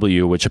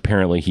BMW, which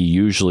apparently he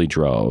usually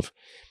drove.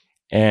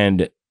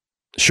 And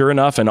sure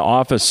enough, an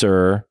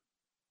officer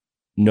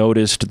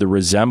noticed the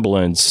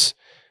resemblance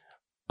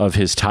of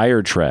his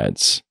tire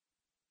treads.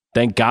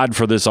 Thank God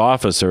for this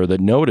officer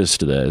that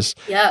noticed this.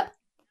 Yeah.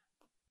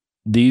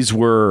 These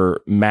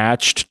were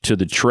matched to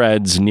the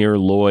treads near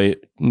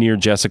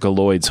Jessica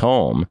Lloyd's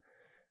home.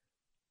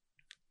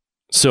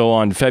 So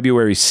on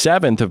February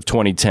 7th of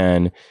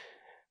 2010,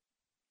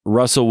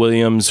 Russell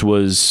Williams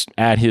was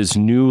at his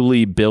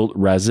newly built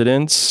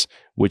residence,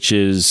 which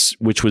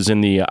was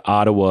in the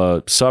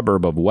Ottawa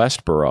suburb of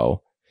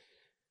Westboro.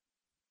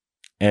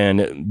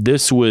 And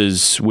this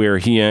was where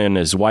he and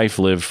his wife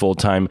lived full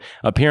time.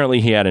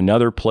 Apparently, he had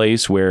another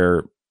place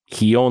where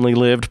he only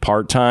lived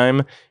part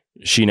time.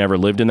 She never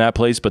lived in that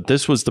place, but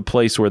this was the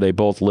place where they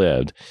both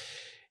lived.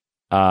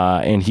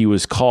 And he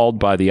was called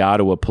by the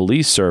Ottawa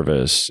Police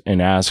Service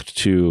and asked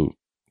to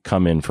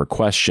come in for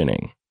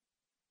questioning.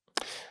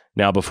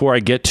 Now, before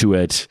I get to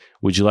it,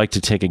 would you like to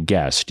take a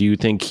guess? Do you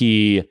think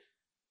he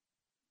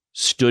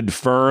stood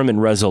firm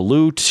and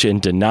resolute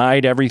and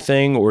denied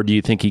everything, or do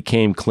you think he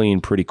came clean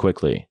pretty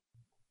quickly?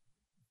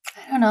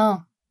 I don't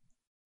know.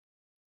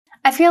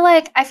 I feel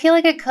like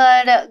it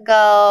could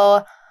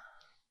go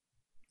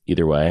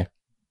either way.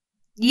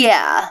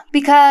 Yeah,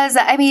 because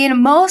I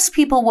mean, most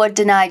people would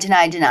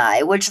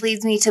deny, which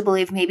leads me to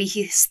believe maybe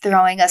he's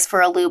throwing us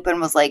for a loop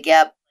and was like,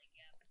 "Yep,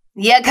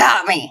 you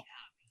got me."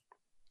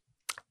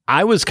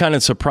 I was kind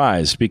of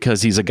surprised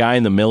because he's a guy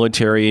in the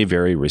military,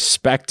 very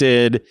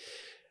respected.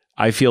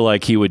 I feel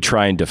like he would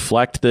try and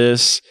deflect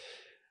this,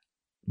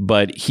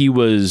 but he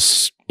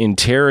was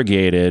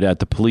interrogated at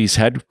the police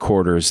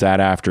headquarters that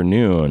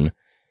afternoon.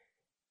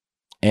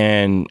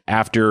 And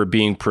after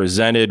being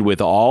presented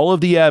with all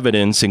of the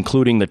evidence,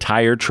 including the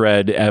tire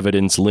tread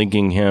evidence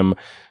linking him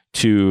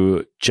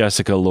to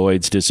Jessica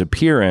Lloyd's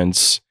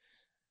disappearance,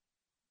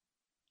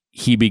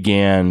 he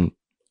began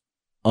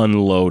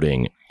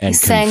unloading and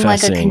confessing. Sang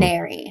like a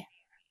canary.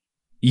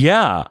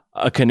 Yeah,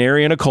 a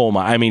canary in a coal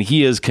mine. I mean,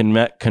 he is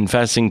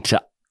confessing to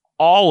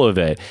all of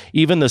it,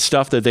 even the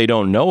stuff that they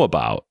don't know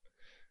about.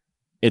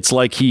 It's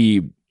like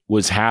he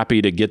was happy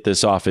to get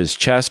this off his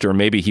chest, or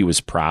maybe he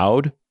was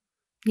proud.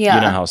 Yeah.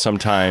 You know how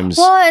sometimes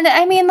and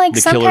I mean, like,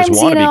 the sometimes,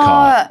 killers want to be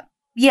caught.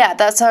 Yeah,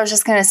 that's what I was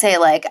just going to say.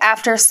 Like,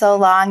 after so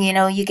long,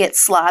 you get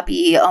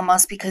sloppy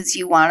almost because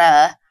you want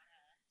to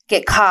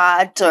get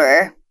caught.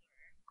 Or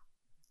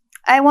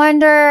I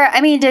wonder,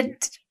 I mean,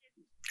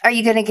 are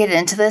you going to get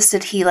into this?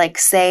 Did he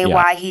say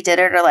why he did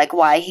it, or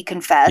why he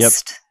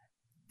confessed?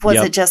 Yep.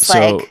 Was it just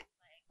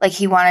like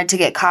he wanted to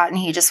get caught and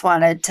he just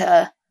wanted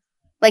to,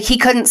 he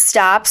couldn't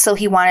stop, so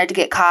he wanted to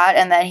get caught,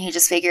 and then he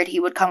just figured he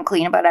would come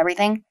clean about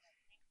everything?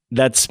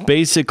 That's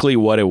basically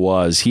what it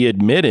was. He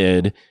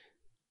admitted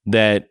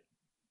that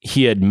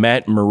he had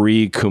met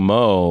Marie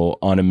Comeau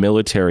on a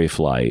military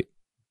flight,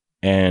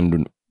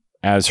 and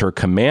as her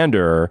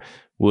commander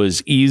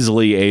was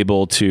easily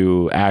able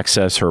to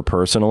access her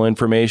personal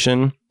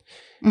information.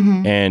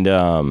 Mm-hmm.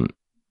 And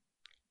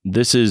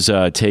this is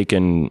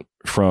taken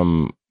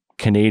from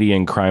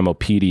Canadian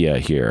Crimopedia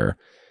here.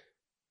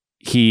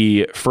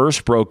 He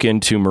first broke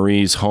into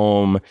Marie's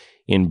home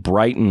in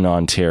Brighton,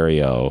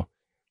 Ontario,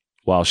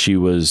 while she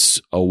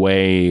was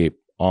away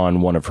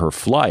on one of her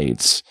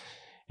flights.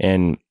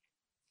 And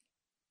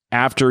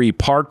after he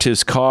parked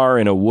his car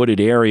in a wooded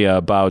area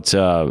about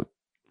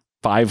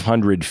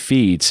 500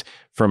 feet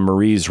from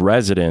Marie's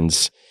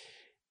residence,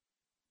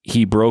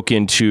 he broke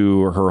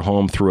into her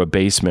home through a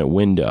basement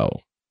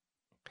window.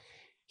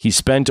 He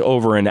spent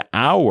over an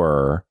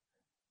hour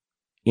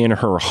in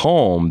her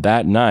home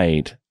that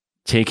night,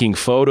 taking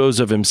photos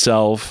of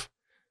himself,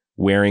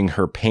 wearing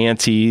her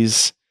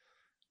panties,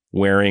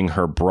 wearing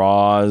her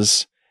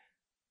bras,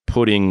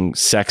 putting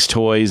sex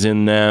toys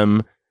in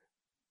them.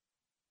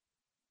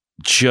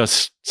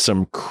 Just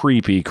some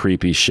creepy,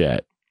 creepy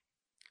shit.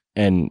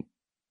 And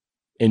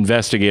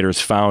investigators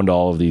found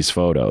all of these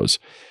photos.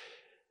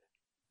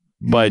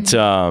 But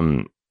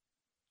so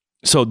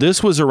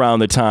this was around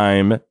the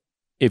time,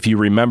 if you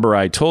remember,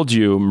 I told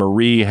you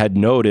Marie had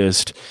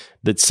noticed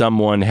that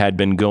someone had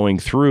been going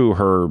through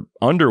her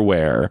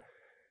underwear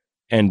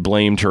and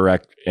blamed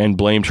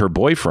her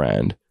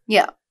boyfriend.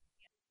 Yeah.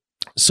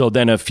 So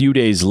then a few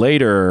days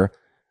later,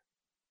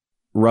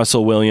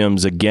 Russell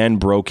Williams again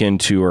broke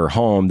into her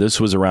home.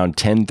 This was around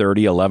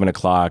 10:30, 11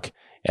 o'clock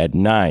at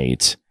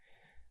night.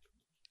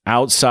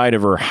 Outside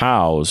of her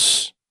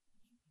house,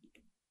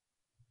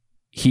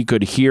 he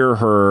could hear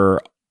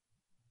her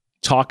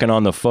talking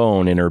on the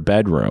phone in her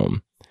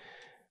bedroom.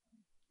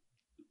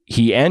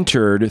 He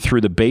entered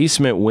through the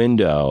basement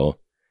window,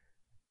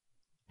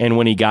 and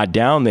when he got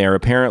down there,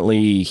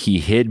 apparently he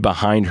hid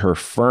behind her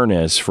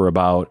furnace for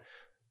about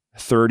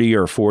 30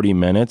 or 40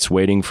 minutes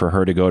waiting for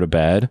her to go to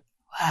bed.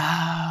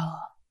 Wow.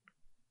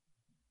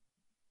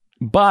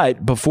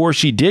 But before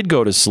she did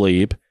go to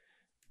sleep,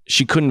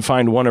 she couldn't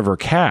find one of her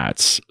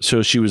cats.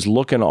 So she was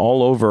looking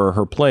all over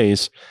her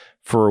place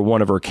for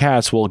one of her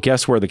cats. Well,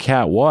 guess where the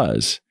cat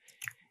was?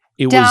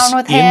 It Down was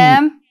with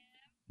in him.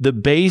 the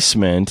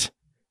basement,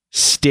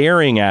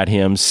 staring at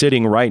him,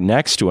 sitting right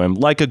next to him,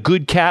 like a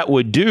good cat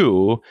would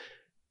do.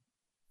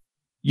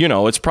 You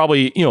know, it's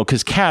probably,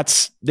 because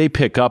cats, they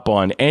pick up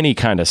on any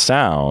kind of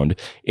sound.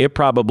 It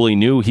probably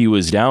knew he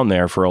was down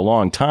there for a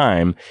long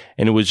time,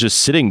 and it was just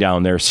sitting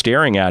down there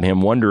staring at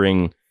him,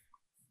 wondering,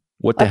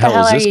 what the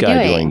hell is this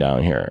guy doing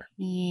down here?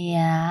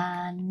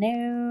 Yeah,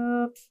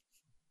 nope.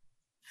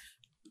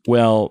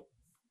 Well,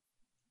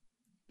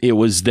 it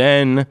was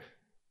then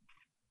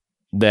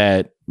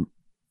that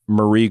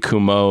Marie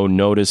Comeau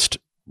noticed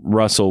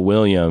Russell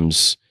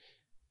Williams.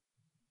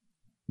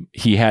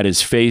 He had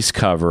his face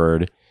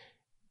covered,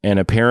 and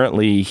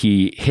apparently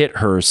he hit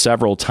her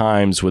several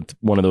times with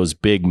one of those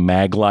big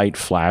Maglite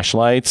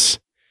flashlights.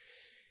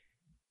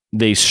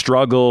 They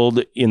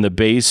struggled in the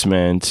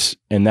basement,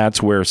 and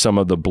that's where some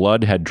of the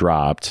blood had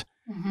dropped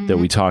that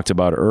we talked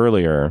about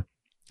earlier.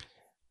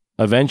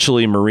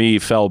 Eventually, Marie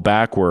fell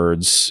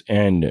backwards,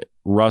 and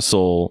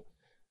Russell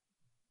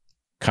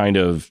kind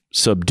of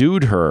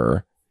subdued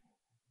her.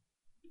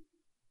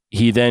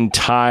 He then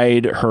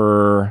tied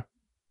her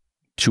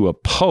to a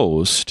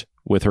post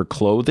with her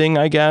clothing,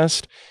 I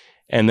guess.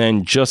 And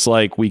then just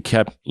like we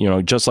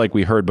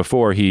heard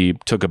before, he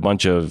took a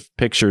bunch of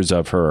pictures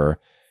of her.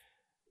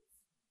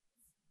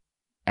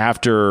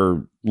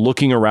 After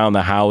looking around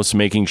the house,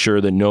 making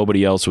sure that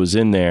nobody else was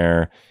in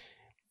there,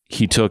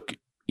 he took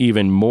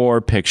even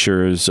more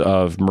pictures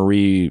of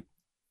Marie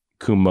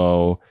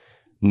Comeau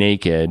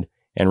naked.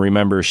 And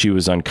remember, she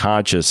was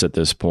unconscious at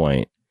this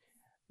point.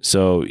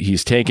 So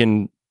he's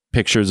taken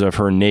pictures of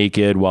her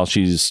naked while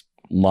she's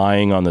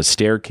lying on the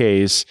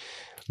staircase.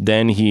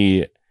 Then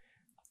he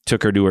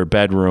took her to her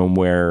bedroom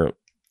where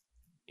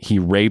he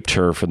raped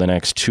her for the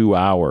next 2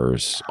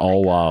 hours,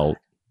 all while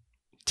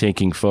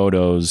taking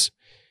photos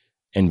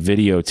and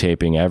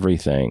videotaping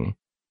everything.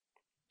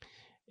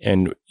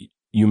 And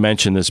you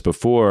mentioned this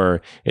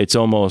before. It's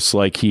almost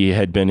like he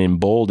had been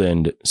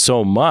emboldened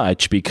so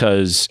much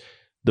because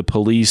the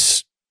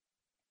police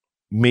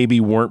maybe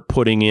weren't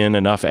putting in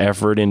enough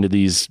effort into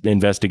these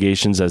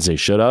investigations as they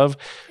should have.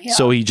 Yeah.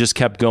 So he just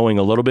kept going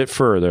a little bit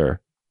further,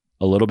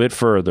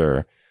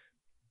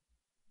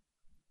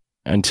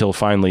 until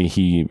finally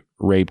he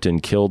raped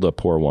and killed a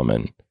poor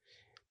woman.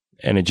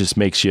 And it just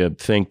makes you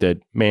think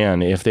that,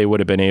 man, if they would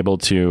have been able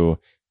to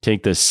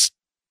take this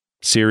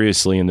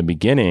seriously in the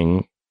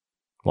beginning,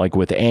 like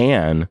with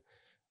Anne,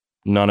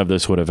 none of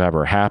this would have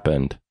ever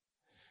happened.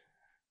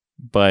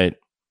 But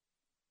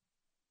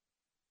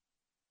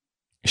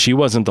she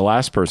wasn't the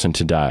last person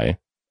to die.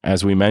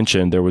 As we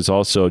mentioned, there was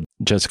also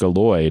Jessica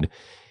Lloyd.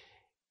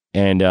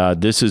 And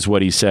this is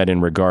what he said in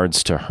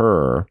regards to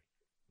her.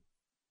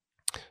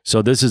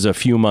 So this is a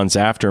few months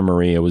after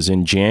Marie. It was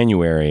in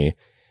January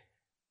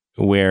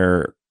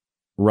where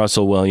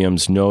Russell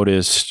Williams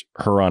noticed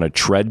her on a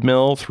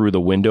treadmill through the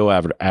window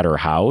at her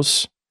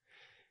house.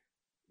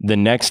 The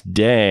next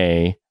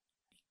day,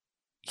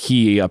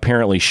 he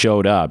apparently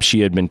showed up.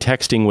 She had been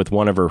texting with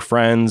one of her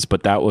friends,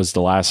 but that was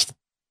the last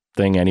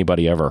thing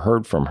anybody ever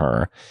heard from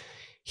her.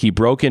 He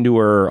broke into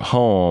her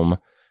home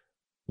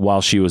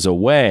while she was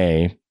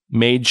away,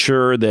 made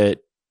sure that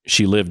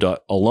she lived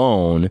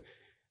alone,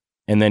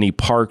 and then he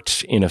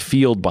parked in a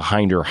field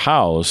behind her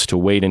house to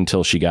wait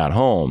until she got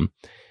home.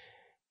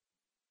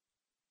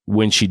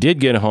 When she did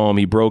get home,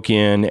 he broke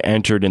in,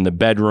 entered in the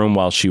bedroom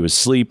while she was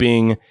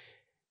sleeping.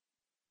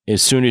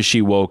 As soon as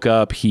she woke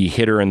up, he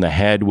hit her in the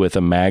head with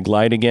a mag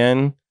light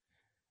again.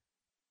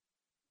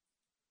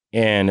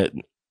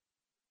 And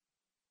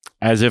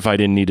as if I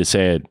didn't need to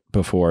say it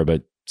before,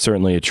 but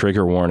certainly a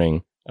trigger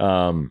warning.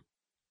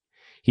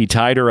 He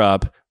tied her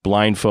up,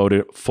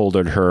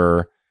 blindfolded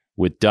her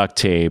with duct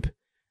tape,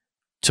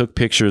 took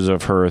pictures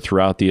of her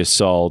throughout the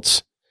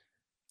assaults,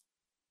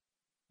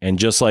 and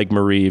just like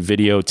Marie,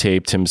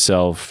 videotaped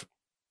himself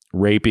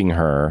raping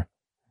her.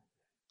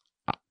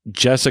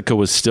 Jessica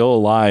was still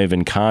alive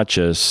and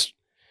conscious.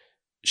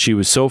 She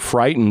was so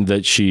frightened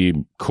that she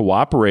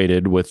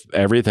cooperated with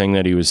everything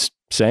that he was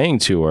saying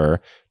to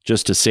her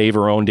just to save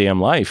her own damn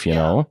life, you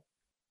know?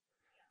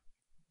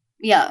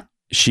 Yeah.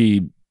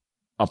 She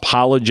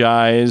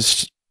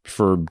apologized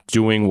for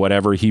doing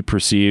whatever he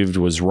perceived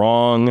was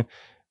wrong.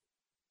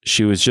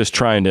 She was just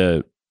trying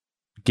to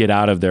get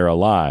out of there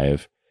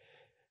alive.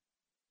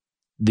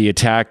 The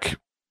attack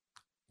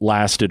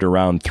lasted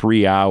around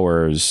 3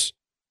 hours.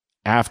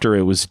 After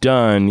it was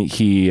done,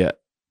 he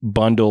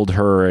bundled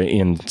her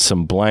in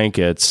some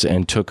blankets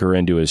and took her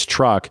into his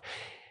truck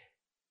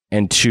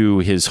and to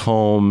his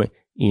home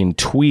in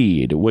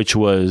Tweed, which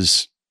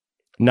was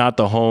not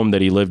the home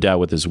that he lived at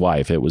with his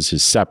wife. It was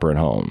his separate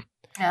home.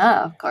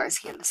 Oh, of course.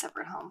 He had a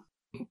separate home.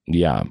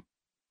 Yeah.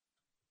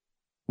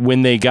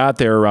 When they got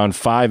there around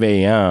 5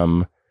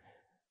 a.m.,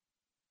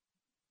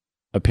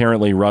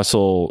 apparently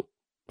Russell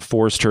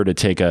forced her to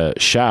take a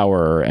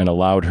shower and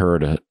allowed her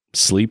to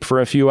sleep for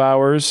a few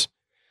hours.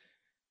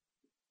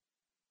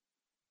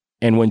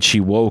 And when she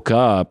woke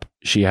up,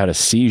 she had a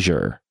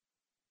seizure.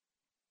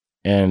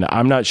 And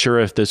I'm not sure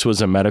if this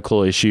was a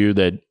medical issue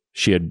that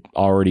she had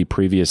already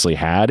previously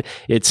had.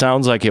 It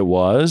sounds like it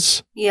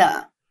was.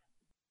 Yeah.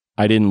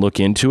 I didn't look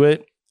into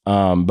it,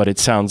 but it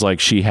sounds like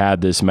she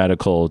had this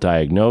medical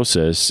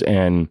diagnosis.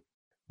 And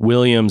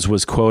Williams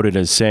was quoted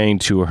as saying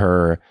to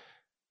her,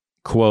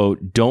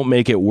 quote, "Don't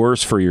make it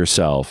worse for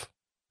yourself.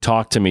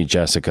 Talk to me,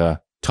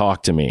 Jessica.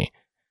 Talk to me."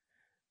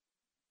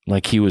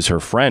 Like he was her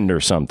friend or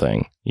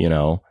something, you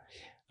know?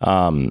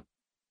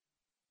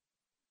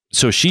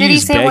 So she's Did he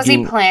say, begging, was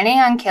he planning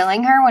on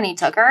killing her when he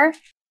took her?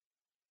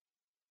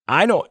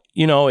 I don't,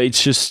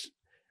 it's just,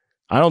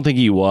 I don't think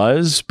he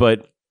was,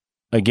 but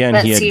again,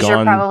 That he had seizure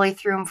gone, probably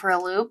threw him for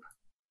a loop.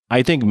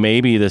 I think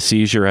maybe the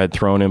seizure had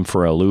thrown him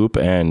for a loop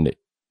and,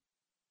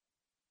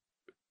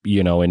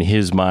 in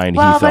his mind,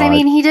 he thought. But I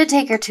mean, he did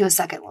take her to a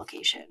second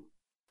location.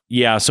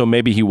 Yeah, so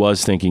maybe he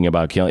was thinking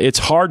about killing. It's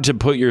hard to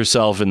put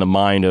yourself in the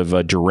mind of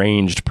a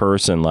deranged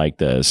person like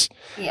this.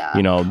 Yeah.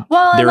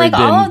 Well, and like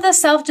all of the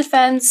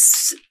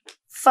self-defense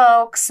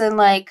folks and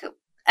like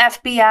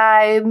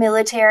FBI,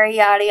 military,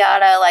 yada,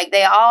 yada, like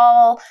they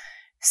all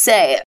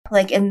say,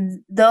 like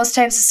in those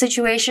types of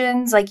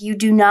situations, like you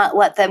do not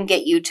let them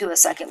get you to a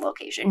second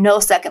location. No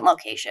second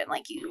location.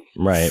 Like you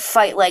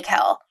fight like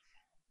hell.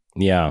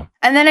 Yeah.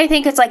 And then I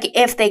think it's like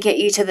if they get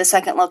you to the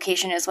second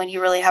location is when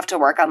you really have to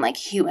work on like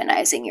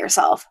humanizing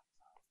yourself.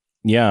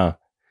 Yeah.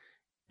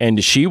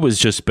 And she was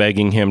just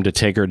begging him to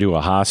take her to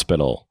a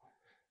hospital.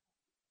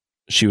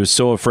 She was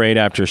so afraid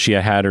after she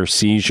had her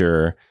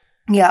seizure.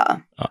 Yeah.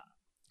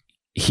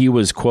 He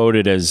was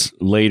quoted as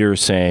later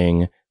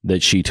saying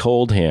that she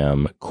told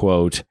him,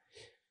 quote,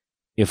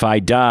 "If I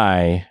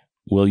die,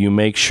 will you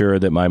make sure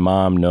that my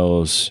mom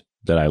knows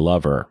that I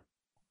love her?"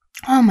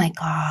 Oh my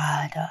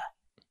God.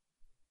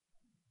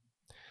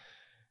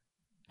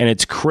 And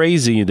it's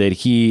crazy that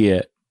he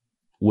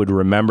would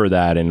remember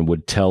that and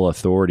would tell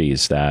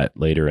authorities that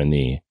later in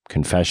the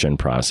confession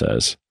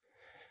process.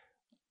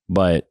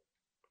 But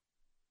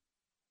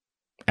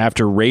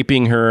after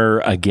raping her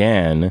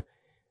again,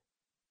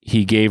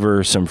 he gave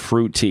her some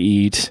fruit to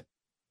eat.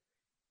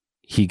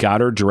 He got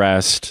her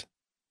dressed.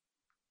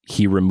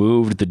 He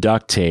removed the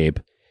duct tape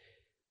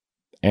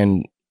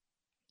and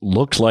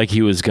looked like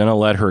he was going to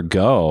let her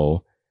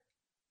go.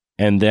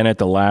 And then at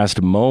the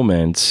last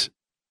moment,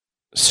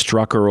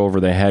 struck her over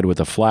the head with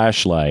a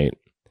flashlight.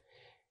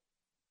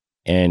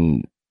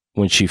 And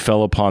when she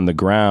fell upon the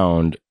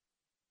ground,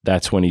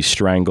 that's when he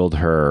strangled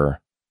her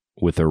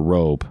with a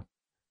rope,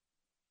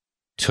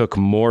 took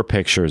more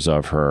pictures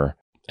of her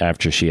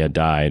after she had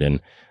died, and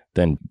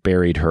then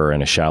buried her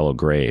in a shallow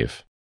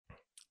grave.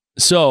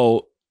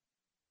 So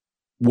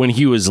when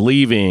he was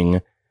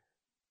leaving,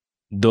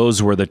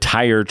 those were the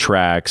tire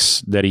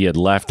tracks that he had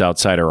left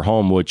outside her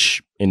home,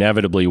 which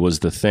inevitably was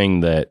the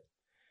thing that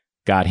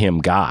got him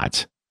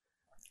got.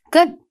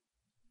 Good.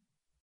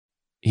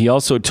 He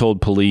also told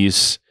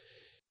police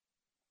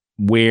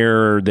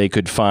where they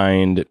could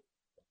find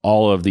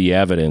all of the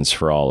evidence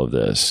for all of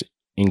this,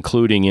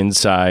 including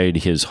inside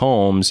his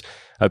homes.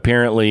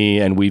 Apparently,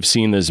 and we've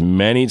seen this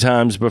many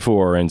times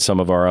before in some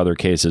of our other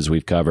cases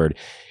we've covered,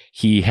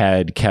 he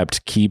had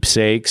kept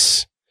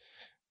keepsakes.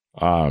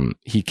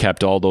 He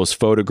kept all those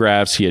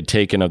photographs he had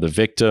taken of the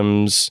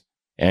victims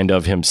and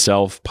of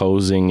himself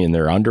posing in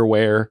their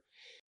underwear.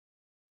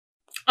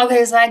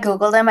 Okay, so I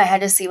Googled him. I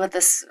had to see what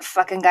this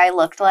fucking guy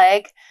looked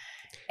like.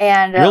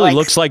 And really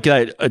looks like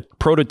a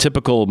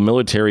prototypical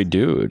military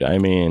dude. I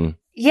mean,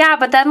 yeah,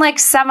 but then like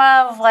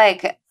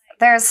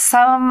there's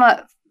some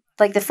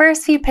like the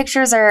first few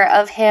pictures are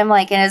of him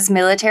like in his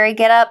military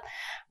getup,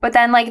 but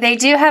then like they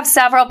do have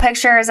several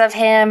pictures of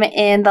him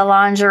in the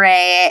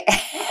lingerie.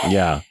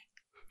 Yeah.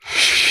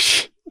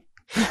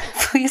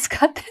 Please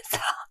cut this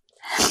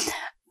out.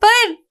 But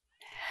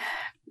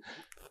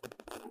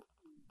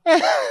and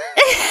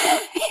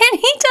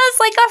he does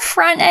like a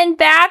front and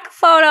back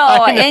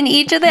photo in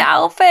each of the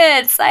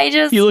outfits.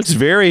 He looks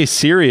very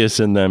serious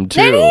in them too.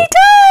 And he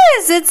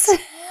does. It's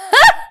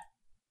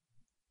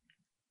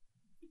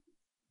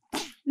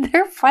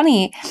they're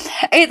funny.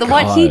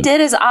 What he did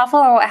is awful,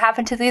 or what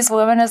happened to these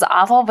women is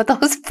awful, but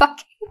those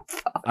fucking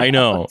photos. I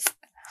know.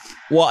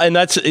 Well, and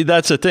that's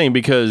the thing,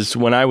 because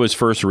when I was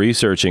first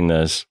researching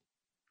this,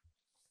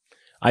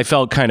 I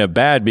felt kind of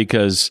bad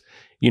because,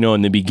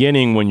 in the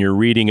beginning when you're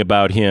reading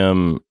about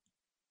him,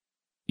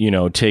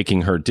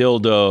 taking her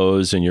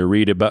dildos, and you're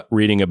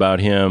reading about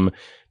him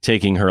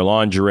taking her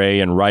lingerie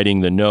and writing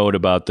the note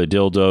about the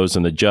dildos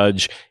and the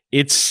judge,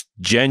 it's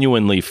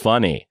genuinely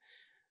funny.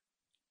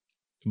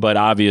 But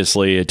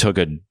obviously it took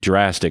a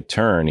drastic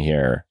turn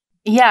here.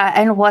 Yeah,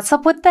 and what's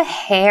up with the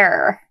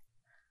hair?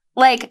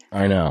 Like,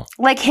 I know.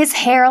 Like his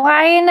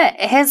hairline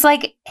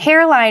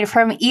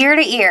from ear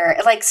to ear,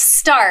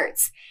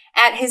 starts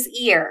at his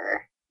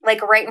ear,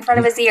 like right in front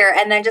of his ear,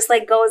 and then just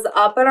like goes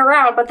up and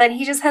around. But then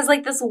he just has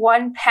like this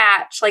one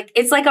patch, like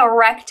it's like a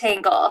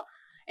rectangle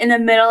in the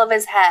middle of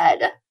his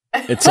head.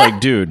 It's like,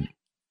 dude,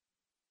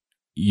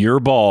 you're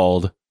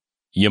bald.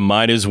 You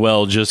might as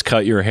well just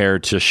cut your hair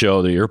to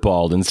show that you're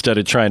bald instead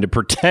of trying to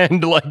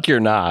pretend like you're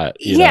not.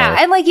 You know?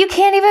 And like you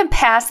can't even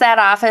pass that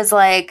off as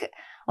like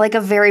a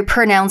very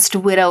pronounced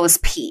widow's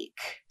peak.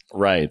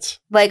 Right.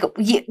 Like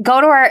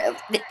go to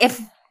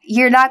if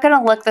you're not going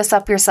to look this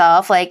up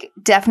yourself, like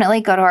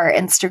definitely go to our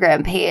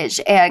Instagram page,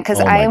 and because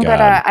I'm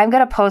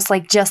gonna post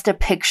like just a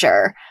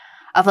picture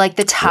of like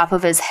the top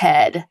of his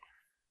head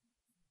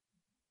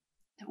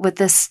with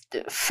this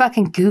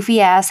fucking goofy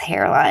ass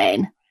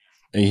hairline.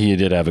 He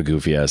did have a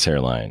goofy ass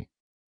hairline.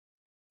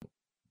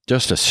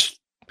 Just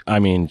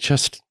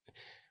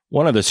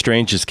one of the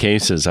strangest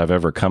cases I've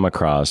ever come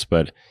across.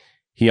 But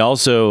he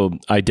also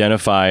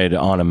identified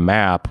on a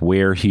map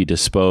where he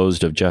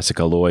disposed of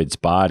Jessica Lloyd's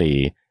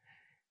body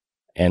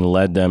and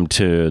led them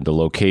to the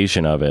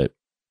location of it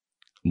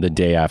the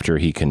day after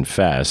he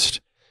confessed.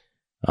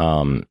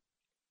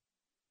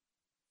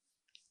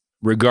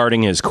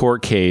 Regarding his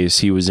court case,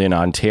 he was in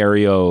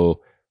Ontario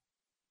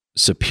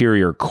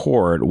Superior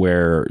Court,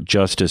 where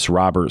Justice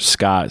Robert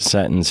Scott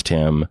sentenced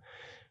him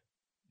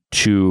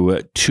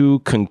to 2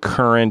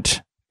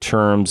 concurrent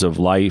terms of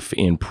life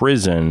in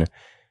prison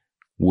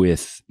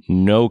with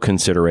no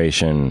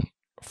consideration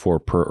for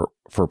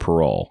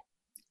parole.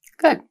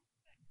 Good.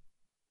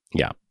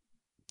 Yeah.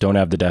 Don't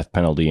have the death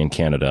penalty in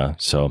Canada,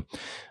 so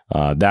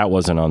that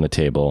wasn't on the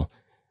table.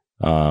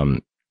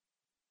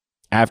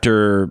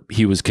 After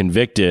he was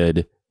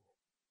convicted,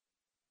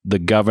 the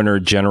Governor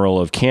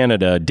General of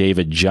Canada,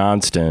 David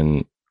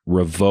Johnston,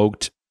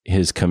 revoked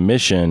his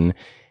commission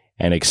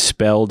and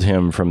expelled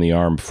him from the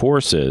armed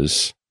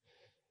forces.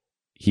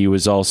 He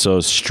was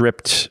also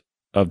stripped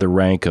of the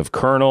rank of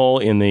colonel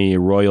in the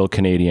Royal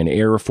Canadian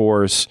Air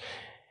Force,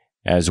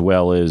 as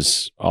well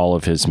as all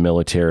of his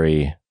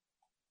military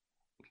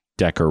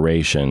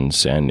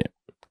decorations. And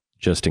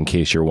just in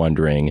case you're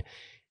wondering,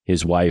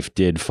 his wife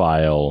did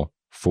file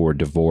for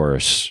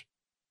divorce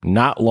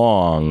not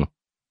long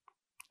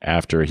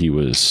after he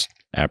was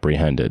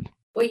apprehended.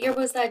 What year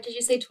was that? Did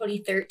you say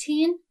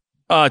 2013?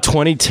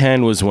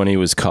 2010 was when he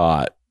was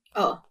caught.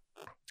 Oh.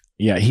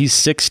 Yeah, he's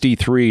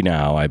 63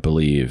 now, I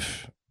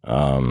believe.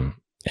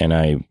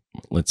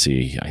 Let's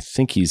see, I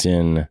think he's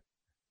in...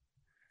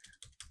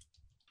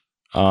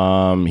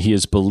 he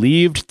is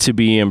believed to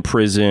be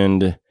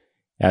imprisoned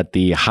at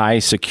the high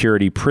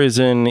security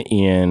prison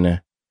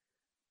in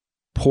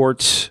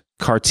Port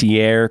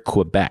Cartier,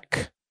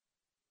 Quebec.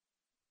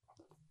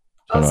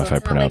 I don't know if I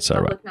pronounced that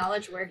right. Public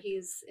knowledge where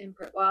he's in.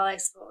 Well, I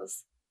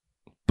suppose.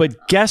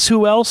 But guess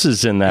who else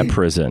is in that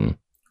prison?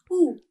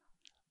 Who?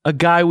 A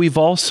guy we've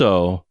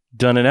also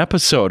done an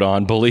episode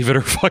on, believe it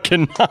or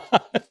fucking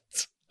not.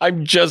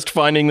 I'm just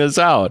finding this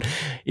out.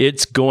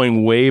 It's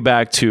going way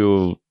back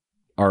to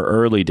our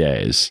early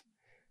days.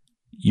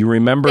 You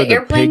remember the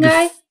airplane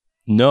guy?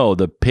 No,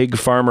 the pig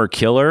farmer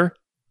killer?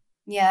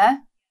 Yeah.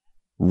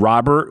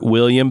 Robert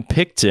William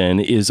Picton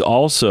is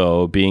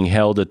also being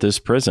held at this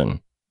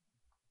prison.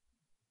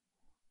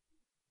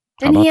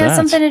 Didn't he have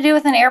something to do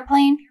with an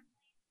airplane?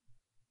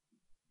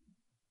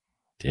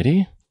 Did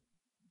he?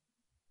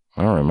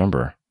 I don't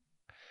remember.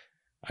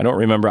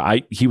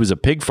 He was a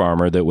pig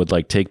farmer that would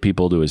like take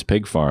people to his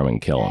pig farm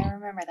and kill them. I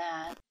remember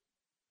that.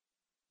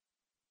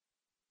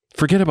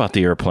 Forget about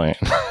the airplane.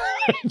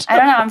 I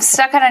don't know. I'm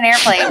stuck on an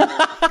airplane.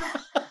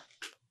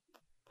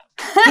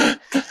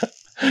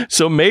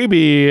 So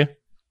maybe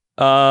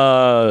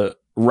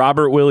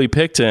Robert Willie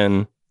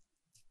Picton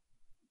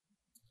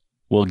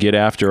we'll get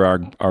after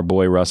our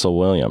boy Russell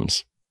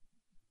Williams.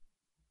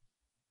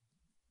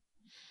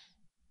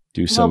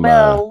 Do some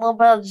a little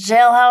bit of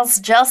jailhouse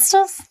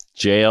justice.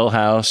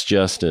 Jailhouse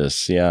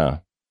justice, yeah.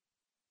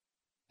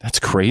 That's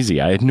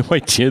crazy. I had no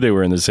idea they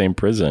were in the same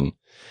prison.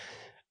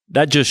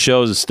 That just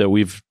shows that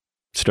we've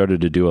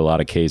started to do a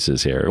lot of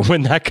cases here.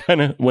 When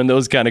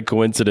those kind of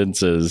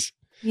coincidences,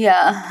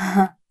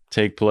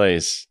 take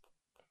place.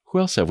 Who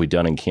else have we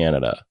done in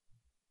Canada?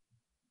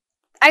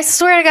 I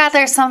swear to God,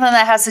 there's something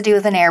that has to do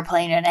with an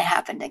airplane, and it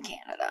happened in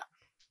Canada.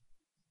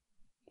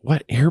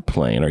 What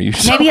airplane are you?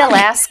 Maybe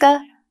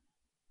Alaska.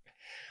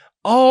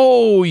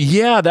 Oh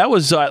yeah, that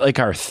was like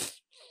our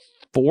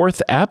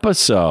fourth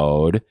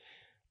episode.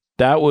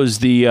 That was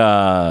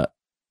the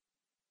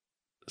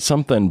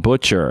something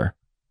Butcher.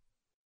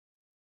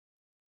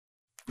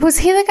 Was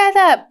he the guy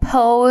that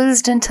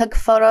posed and took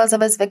photos of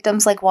his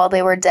victims like while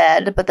they were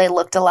dead, but they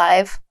looked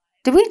alive?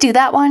 Did we do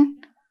that one?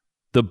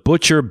 The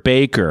Butcher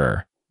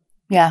Baker.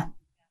 Yeah.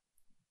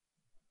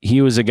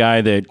 He was a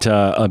guy that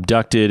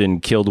abducted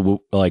and killed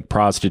like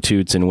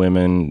prostitutes and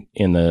women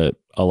in the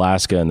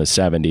Alaska in the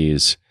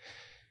 70s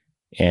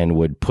and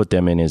would put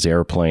them in his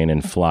airplane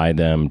and fly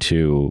them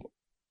to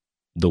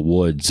the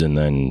woods and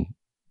then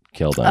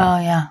kill them. Oh,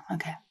 yeah.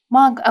 Okay.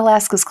 Well,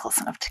 Alaska's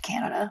close enough to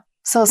Canada.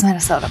 So is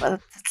Minnesota,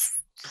 but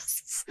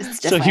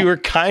it's different. So you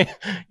were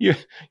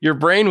your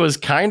brain was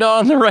kind of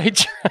on the right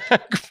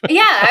track.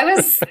 Yeah, I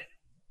was.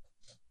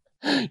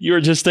 You were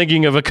just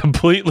thinking of a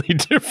completely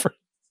different.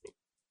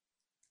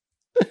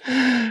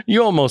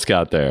 You almost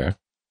got there.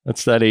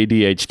 That's that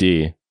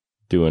ADHD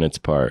doing its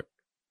part.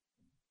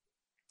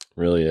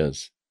 Really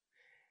is.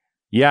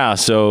 Yeah,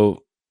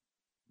 so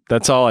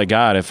that's all I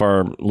got. If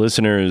our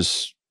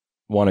listeners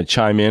want to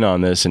chime in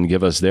on this and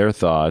give us their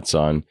thoughts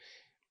on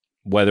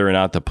whether or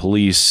not the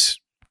police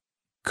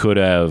could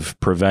have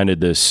prevented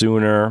this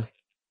sooner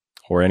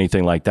or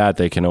anything like that,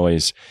 they can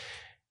always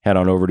head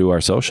on over to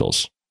our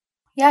socials.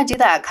 Yeah, do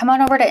that. Come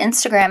on over to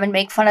Instagram and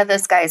make fun of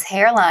this guy's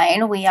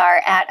hairline. We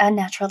are at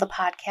Unnatural the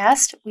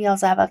Podcast. We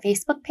also have a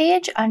Facebook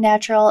page,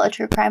 Unnatural, a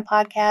true crime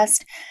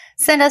podcast.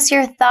 Send us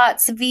your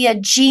thoughts via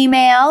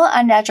Gmail,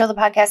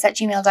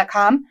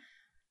 unnaturalthepodcast@gmail.com.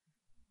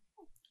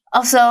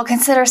 Also,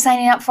 consider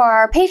signing up for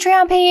our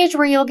Patreon page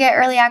where you'll get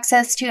early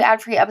access to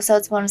ad-free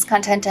episodes, bonus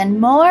content,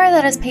 and more.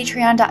 That is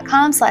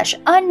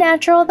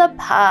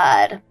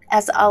patreon.com/unnaturalthepod.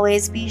 As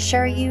always, be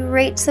sure you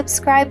rate,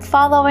 subscribe,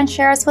 follow, and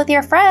share us with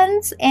your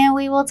friends. And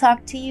we will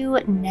talk to you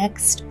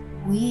next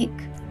week.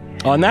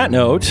 On that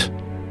note,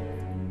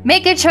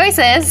 make good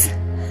choices.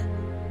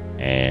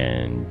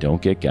 And don't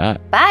get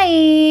got.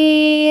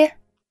 Bye.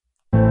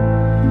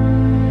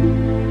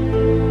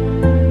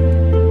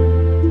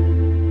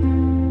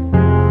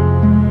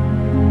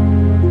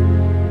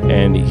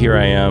 And here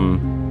I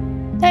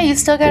am. Yeah, you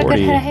still got 40. A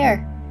good head of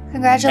hair.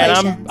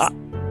 Congratulations. And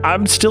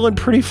I'm still in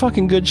pretty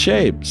fucking good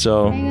shape.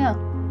 So there you go.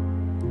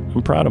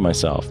 I'm proud of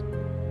myself.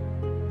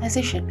 As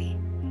you should be.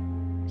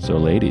 So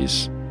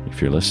ladies, if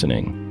you're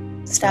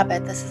listening. Stop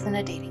it. This isn't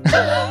a dating show.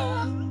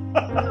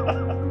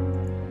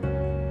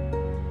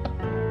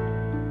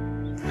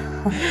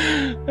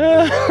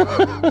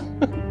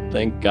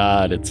 Thank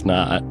God it's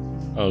not.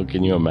 Oh,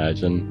 can you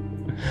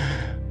imagine?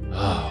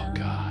 Oh,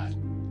 God.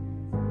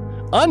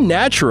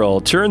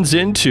 Unnatural turns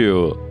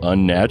into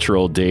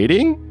unnatural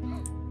dating?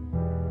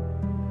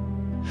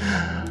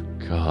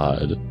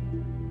 God.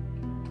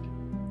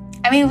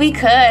 I mean, we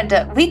could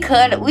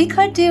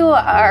do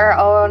our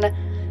own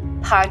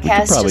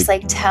podcast, just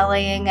like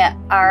telling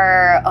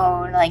our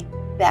own like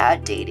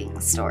bad dating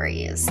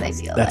stories. I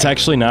feel that's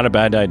actually not a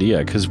bad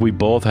idea because we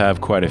both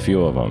have quite a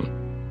few of them.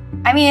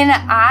 I mean,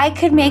 I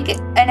could make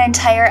an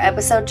entire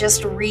episode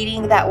just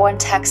reading that one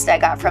text I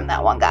got from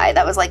that one guy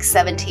that was like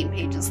 17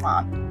 pages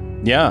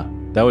long. Yeah,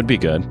 that would be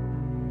good.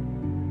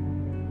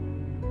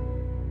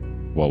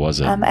 What was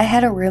it? I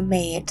had a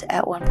roommate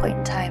at one point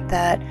in time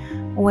that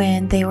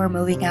when they were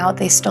moving out,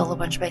 they stole a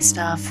bunch of my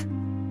stuff.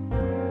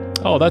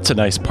 Oh, that's a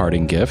nice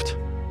parting gift.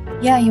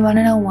 Yeah, you want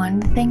to know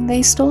one thing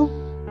they stole?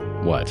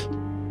 What?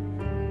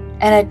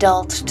 An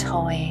adult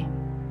toy.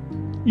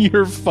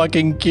 You're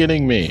fucking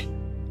kidding me.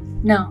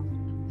 No.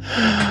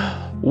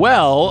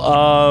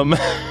 Well,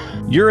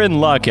 you're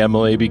in luck,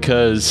 Emily,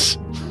 because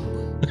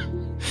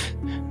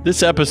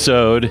this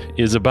episode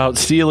is about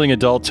stealing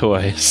adult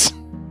toys.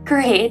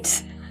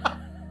 Great.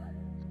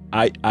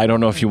 I don't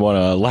know if you want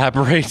to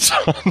elaborate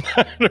on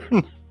that or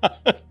not.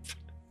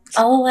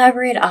 I'll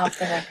elaborate off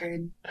the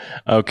record.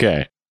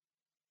 Okay.